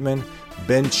 Thomasina Bateman.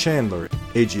 Ben Chandler.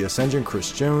 AGS Engine,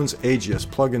 Chris Jones. AGS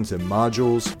Plugins and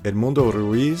Modules, Edmundo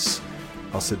Ruiz.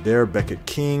 Alcidair, Beckett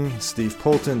King. Steve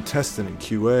Polton, Testing and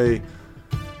QA.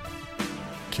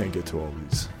 Can't get to all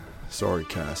these. Sorry,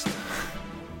 cast.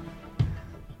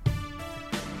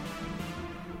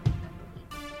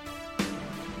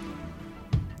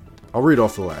 I'll read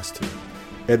off the last two.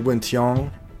 Edwin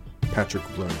Tiong, Patrick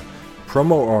Bloom.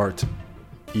 Promo art,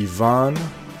 Ivan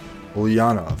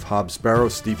Ulyanov, Hobbs Barrow,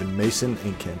 Stephen Mason,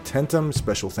 Incantentum.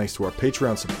 Special thanks to our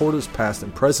Patreon supporters, past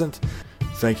and present.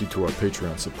 Thank you to our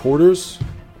Patreon supporters.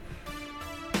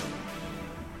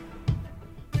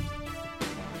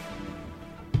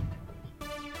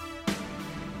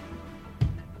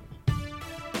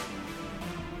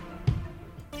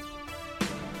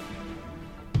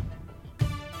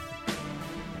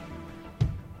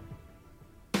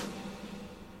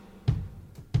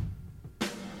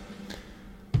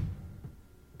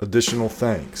 Additional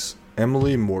thanks: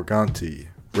 Emily Morganti,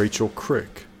 Rachel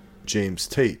Crick, James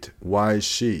Tate, Wise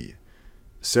She,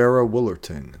 Sarah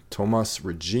Willerton, Thomas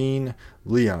Regine,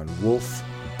 Leon Wolfe,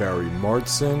 Barry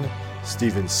Mardson,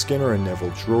 Stephen Skinner and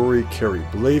Neville Drury, Kerry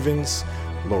Blavins,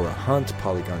 Laura Hunt,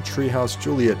 Polygon Treehouse,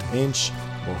 Juliet Inch,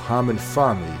 Mohammed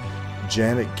Fahmy,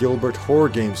 Janet Gilbert, Horror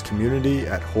Games Community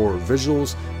at Horror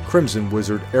Visuals, Crimson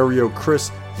Wizard, Ario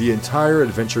Chris, the entire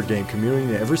adventure game community,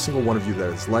 and every single one of you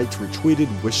that has liked, retweeted,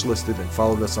 wishlisted, and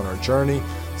followed us on our journey.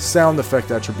 Sound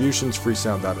effect attributions,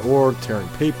 freesound.org, Tearing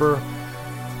Paper,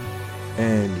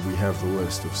 and we have the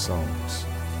list of songs.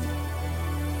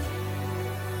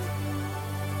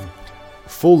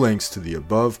 Full links to the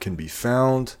above can be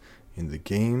found in the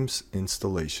game's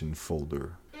installation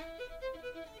folder.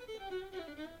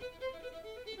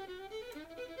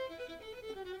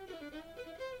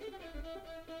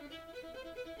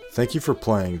 Thank you for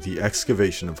playing The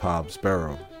Excavation of Hobbs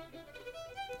Barrow.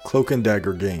 Cloak and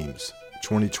Dagger Games,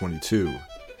 2022.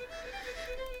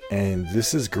 And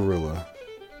this is Gorilla,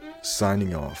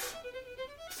 signing off.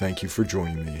 Thank you for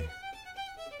joining me.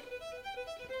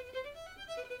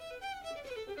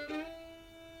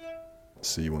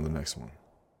 See you on the next one.